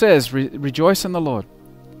Paul says, rejoice in the Lord.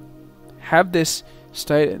 Have this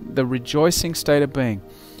state, the rejoicing state of being.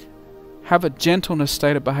 Have a gentleness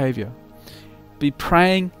state of behavior. Be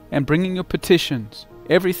praying and bringing your petitions,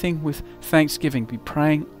 everything with thanksgiving. Be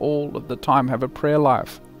praying all of the time. Have a prayer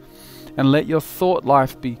life. And let your thought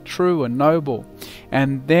life be true and noble.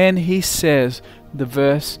 And then he says the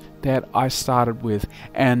verse that I started with,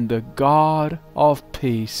 and the God of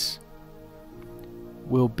peace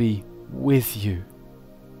will be with you.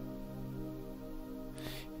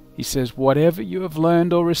 He says, whatever you have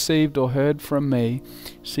learned or received or heard from me.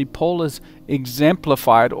 See, Paul has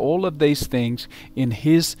exemplified all of these things in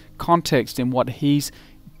his context, in what he's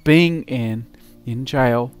being in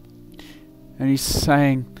jail. And he's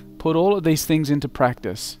saying, put all of these things into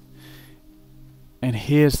practice. And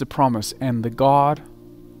here's the promise. And the God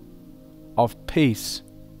of peace,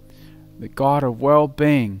 the God of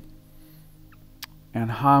well-being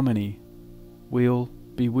and harmony will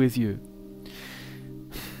be with you.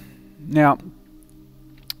 Now,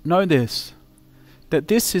 know this, that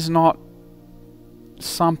this is not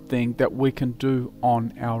something that we can do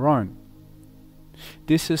on our own.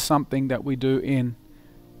 This is something that we do in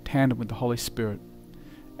tandem with the Holy Spirit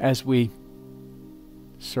as we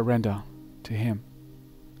surrender to Him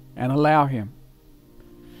and allow Him.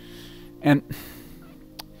 And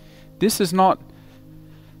this is not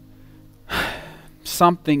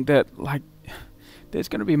something that, like, there's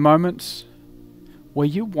going to be moments where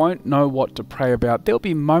you won't know what to pray about. There'll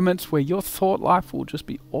be moments where your thought life will just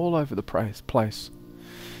be all over the place.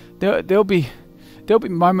 There'll be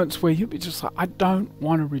moments where you'll be just like, I don't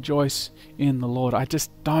want to rejoice in the Lord. I just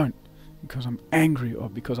don't, because I'm angry, or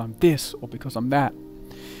because I'm this, or because I'm that.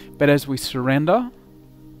 But as we surrender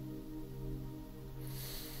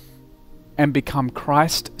and become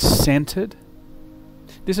Christ-centered,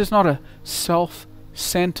 this is not a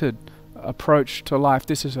self-centered approach to life.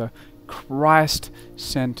 This is a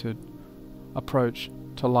Christ-centered approach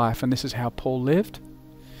to life. And this is how Paul lived,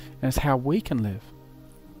 and it's how we can live.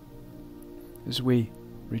 As we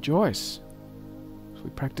rejoice, as we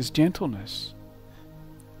practice gentleness,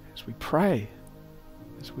 as we pray,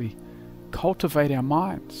 as we cultivate our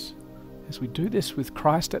minds, as we do this with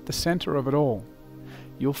Christ at the center of it all,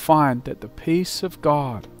 you'll find that the peace of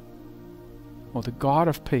God, or the God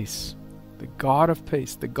of peace, the God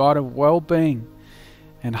of well-being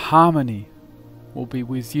and harmony will be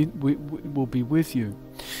with you. Will be with you.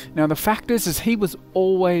 Now the fact is He was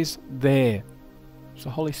always there. It's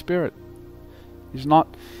the Holy Spirit. He's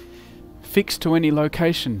not fixed to any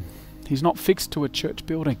location. He's not fixed to a church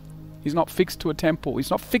building. He's not fixed to a temple.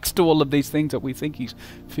 He's not fixed to all of these things that we think He's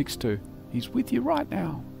fixed to. He's with you right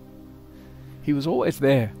now. He was always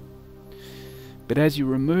there. But as you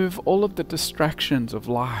remove all of the distractions of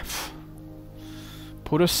life,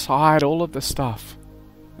 put aside all of the stuff,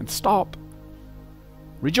 and stop.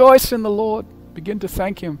 Rejoice in the Lord. Begin to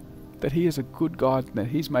thank Him that He is a good God, that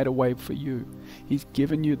He's made a way for you. He's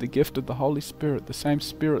given you the gift of the Holy Spirit, the same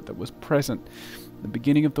Spirit that was present at the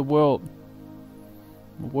beginning of the world.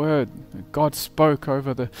 The word that God spoke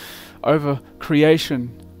over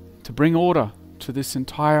creation to bring order to this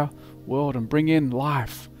entire world and bring in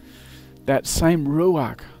life that same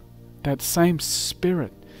Ruach, that same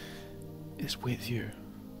Spirit is with you.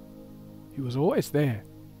 He was always there.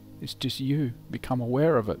 It's just you become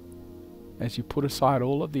aware of it as you put aside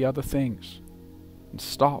all of the other things and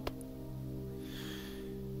stop.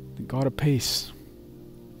 The God of peace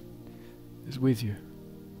is with you.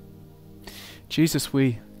 Jesus,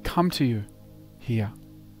 we come to you here,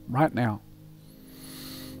 right now.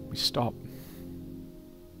 We stop.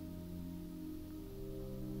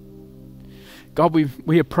 God,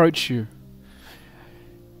 we approach you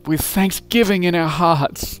with thanksgiving in our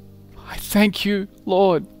hearts. I thank you,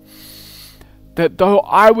 Lord, that though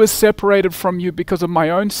I was separated from you because of my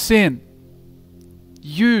own sin,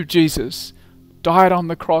 you, Jesus, died on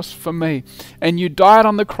the cross for me. And you died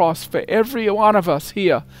on the cross for every one of us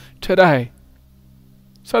here today,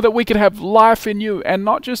 so that we could have life in you, and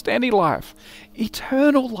not just any life,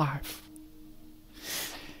 eternal life.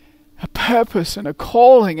 A purpose and a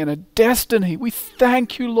calling and a destiny. We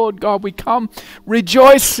thank you, Lord God. We come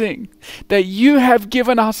rejoicing that you have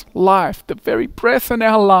given us life, the very breath in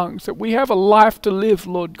our lungs, that we have a life to live,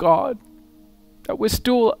 Lord God. That we're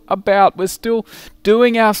still about, we're still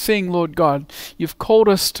doing our thing, Lord God. You've called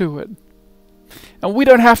us to it. And we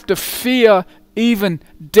don't have to fear even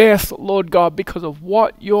death, Lord God, because of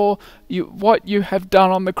what you have done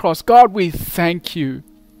on the cross. God, we thank you.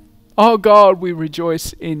 Oh God, we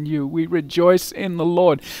rejoice in you. We rejoice in the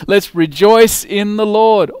Lord. Let's rejoice in the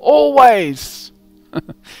Lord always.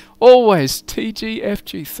 Always.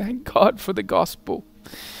 TGFG. Thank God for the gospel.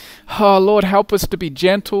 Oh Lord, help us to be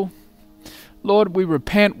gentle. Lord, we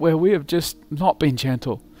repent where we have just not been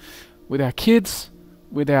gentle with our kids,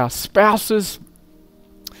 with our spouses,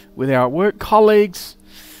 with our work colleagues,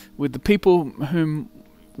 with the people whom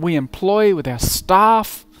we employ, with our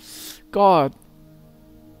staff. God,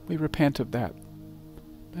 we repent of that.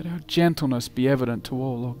 Let our gentleness be evident to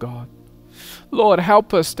all, Lord God. Lord,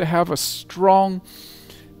 help us to have a strong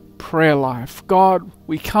prayer life. God,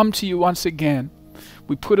 we come to you once again.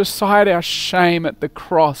 We put aside our shame at the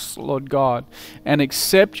cross, Lord God, and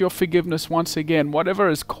accept your forgiveness once again. Whatever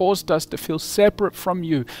has caused us to feel separate from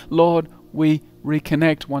you, Lord, we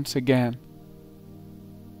reconnect once again.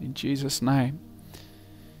 In Jesus' name.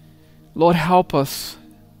 Lord, help us.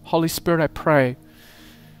 Holy Spirit, I pray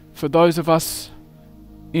for those of us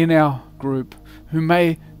in our group who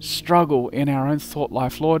may struggle in our own thought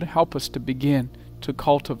life. Lord, help us to begin to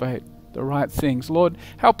cultivate the right things. Lord,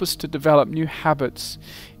 help us to develop new habits,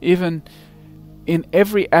 even in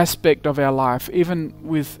every aspect of our life, even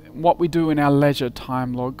with what we do in our leisure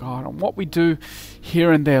time, Lord God, and what we do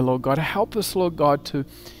here and there, Lord God. Help us, Lord God, to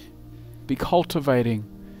be cultivating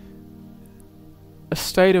a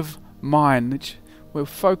state of mind that we're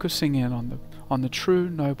focusing in on the true,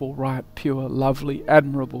 noble, right, pure, lovely,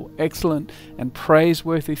 admirable, excellent, and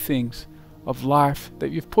praiseworthy things of life that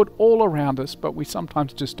you've put all around us, but we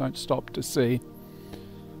sometimes just don't stop to see.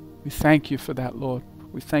 We thank you for that, Lord.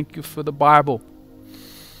 We thank you for the Bible.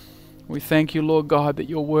 We thank you, Lord God, that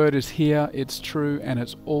your word is here, it's true, and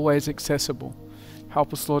it's always accessible.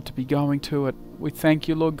 Help us, Lord, to be going to it. We thank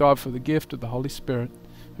you, Lord God, for the gift of the Holy Spirit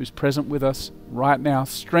who's present with us right now.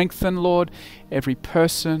 Strengthen, Lord, every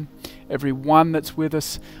person, every one that's with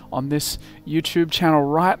us on this YouTube channel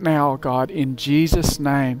right now, God, in Jesus'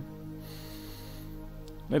 name.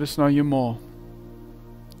 Let us know you more.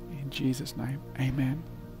 In Jesus' name, amen.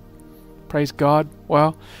 Praise God.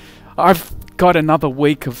 Well, I've got another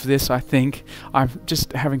week of this, I think. I'm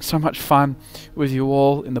just having so much fun with you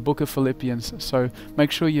all in the book of Philippians. So make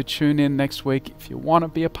sure you tune in next week if you want to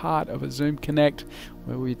be a part of a Zoom Connect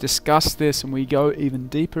where we discuss this and we go even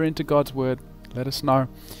deeper into God's Word. Let us know.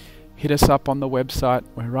 Hit us up on the website.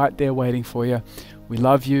 We're right there waiting for you. We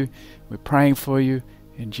love you. We're praying for you.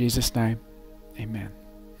 In Jesus' name, amen.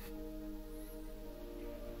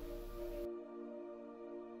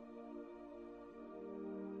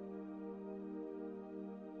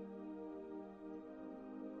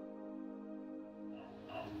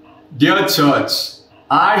 Dear church,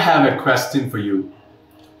 I have a question for you.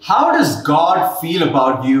 How does God feel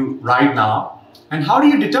about you right now? And how do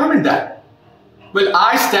you determine that? Well,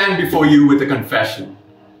 I stand before you with a confession.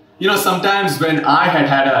 You know, sometimes when I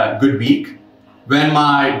had a good week, when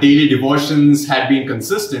my daily devotions had been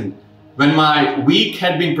consistent, when my week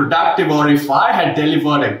had been productive, or if I had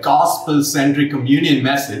delivered a gospel-centric communion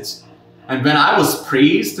message, and when I was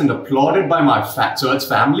praised and applauded by my church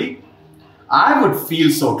family, I would feel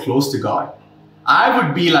so close to God. I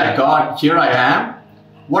would be like, God, here I am.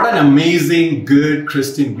 What an amazing, good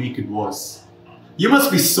Christian week it was. You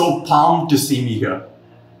must be so pumped to see me here.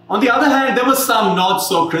 On the other hand, there were some not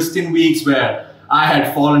so Christian weeks where I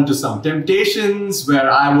had fallen to some temptations,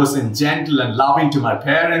 where I wasn't gentle and loving to my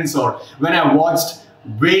parents, or when I watched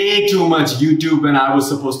way too much YouTube when I was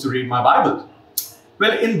supposed to read my Bible.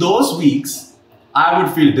 Well, in those weeks, I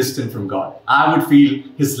would feel distant from God. I would feel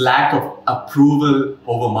His lack of approval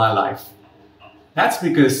over my life. That's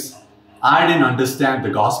because I didn't understand the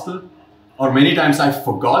gospel, or many times I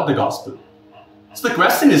forgot the gospel. So the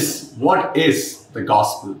question is, what is the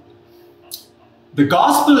gospel? The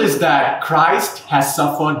gospel is that Christ has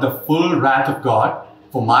suffered the full wrath of God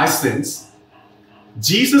for my sins.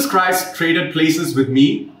 Jesus Christ traded places with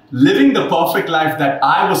me, living the perfect life that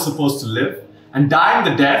I was supposed to live, and dying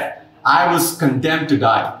the death I was condemned to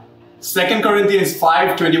die. 2 Corinthians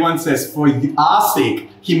 5:21 says, "For our sake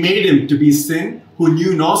He made Him to be sin who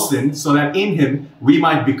knew no sin, so that in Him we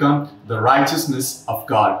might become the righteousness of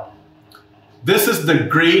God." This is the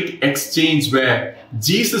great exchange where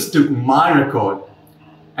Jesus took my record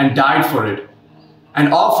and died for it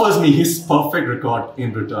and offers me His perfect record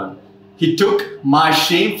in return. He took my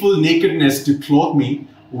shameful nakedness to clothe me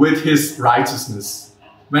with His righteousness.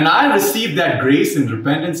 When I receive that grace in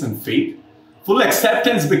repentance and faith, full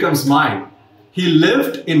acceptance becomes mine. He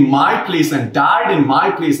lived in my place and died in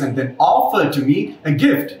my place and then offered to me a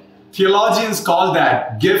gift. Theologians call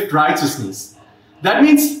that gift righteousness. That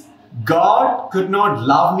means God could not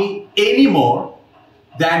love me any more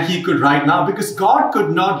than He could right now, because God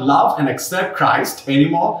could not love and accept Christ any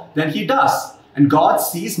more than He does. And God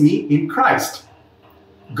sees me in Christ.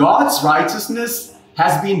 God's righteousness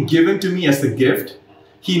has been given to me as a gift.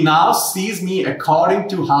 He now sees me according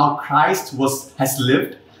to how Christ has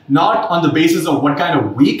lived, not on the basis of what kind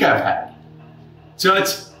of week I've had. Church,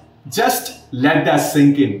 just let that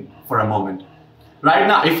sink in for a moment. Right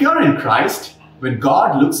now, if you're in Christ, when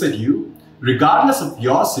God looks at you, regardless of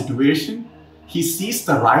your situation, He sees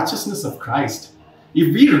the righteousness of Christ.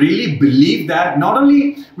 If we really believe that, not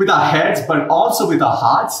only with our heads, but also with our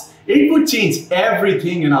hearts, it would change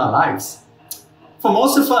everything in our lives. For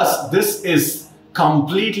most of us, this is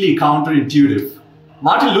completely counterintuitive.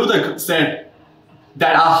 Martin Luther said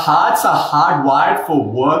that our hearts are hardwired for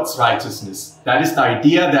works righteousness. That is the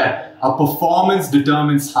idea that our performance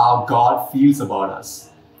determines how God feels about us.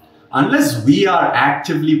 Unless we are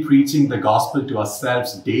actively preaching the gospel to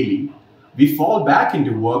ourselves daily, we fall back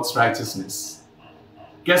into works righteousness.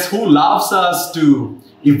 Guess who loves us to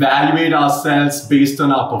evaluate ourselves based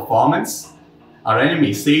on our performance? Our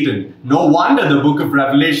enemy, Satan. No wonder the book of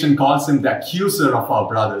Revelation calls him the accuser of our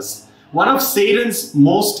brothers. One of Satan's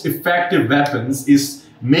most effective weapons is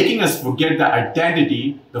making us forget the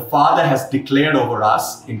identity the Father has declared over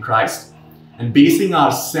us in Christ and basing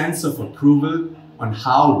our sense of approval on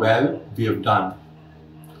how well we have done.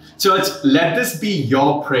 Church, let this be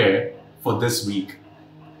your prayer for this week.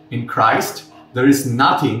 In Christ, there is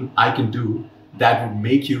nothing I can do that would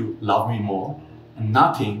make you love me more, and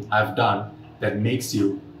nothing I've done that makes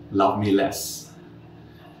you love me less.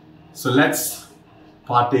 So let's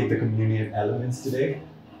partake the communion elements today.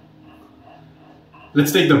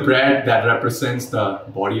 Let's take the bread that represents the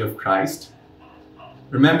body of Christ.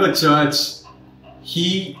 Remember, church,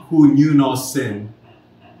 He who knew no sin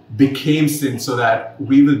became sin so that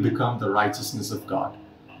we will become the righteousness of God.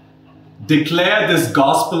 Declare this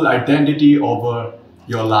gospel identity over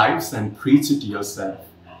your lives and preach it to yourself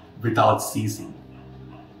without ceasing.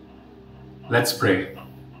 Let's pray.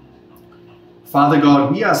 Father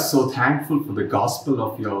God, we are so thankful for the gospel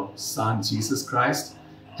of your Son, Jesus Christ.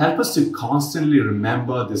 Help us to constantly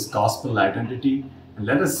remember this gospel identity and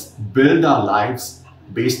let us build our lives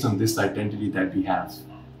based on this identity that we have.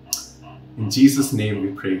 In Jesus' name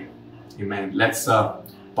we pray. Amen. Let's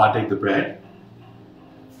partake the bread.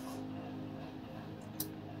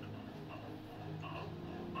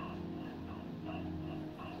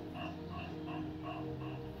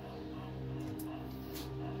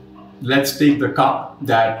 Let's take the cup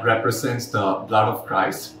that represents the blood of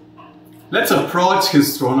Christ. Let's approach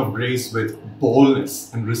His throne of grace with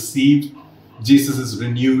boldness and receive Jesus'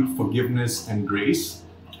 renewed forgiveness and grace.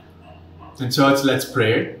 And church, let's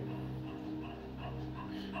pray.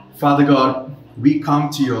 Father God, we come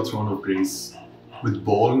to your throne of grace with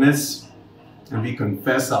boldness, and we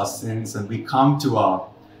confess our sins, and we come to our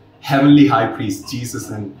heavenly high priest, Jesus.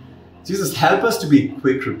 And Jesus, help us to be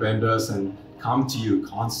quick repenters and come to you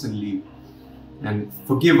constantly and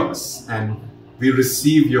forgive us. And we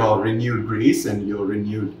receive your renewed grace and your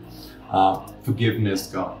renewed forgiveness,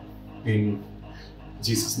 God. In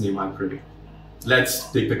Jesus' name I pray.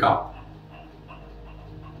 Let's take the cup.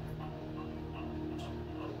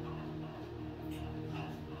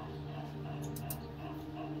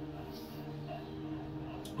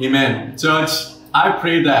 Amen. Church, I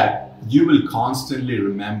pray that you will constantly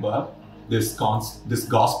remember this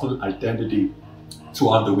gospel identity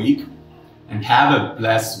throughout the week, and have a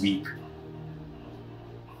blessed week.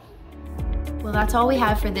 Well, that's all we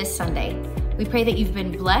have for this Sunday. We pray that you've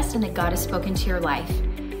been blessed and that God has spoken to your life.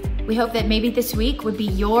 We hope that maybe this week would be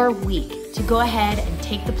your week to go ahead and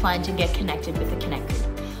take the plunge and get connected with the Connect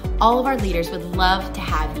Group. All of our leaders would love to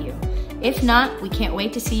have you. If not, we can't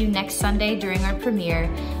wait to see you next Sunday during our premiere,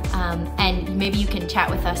 and maybe you can chat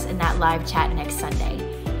with us in that live chat next Sunday.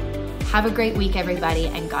 Have a great week, everybody,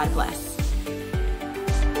 and God bless.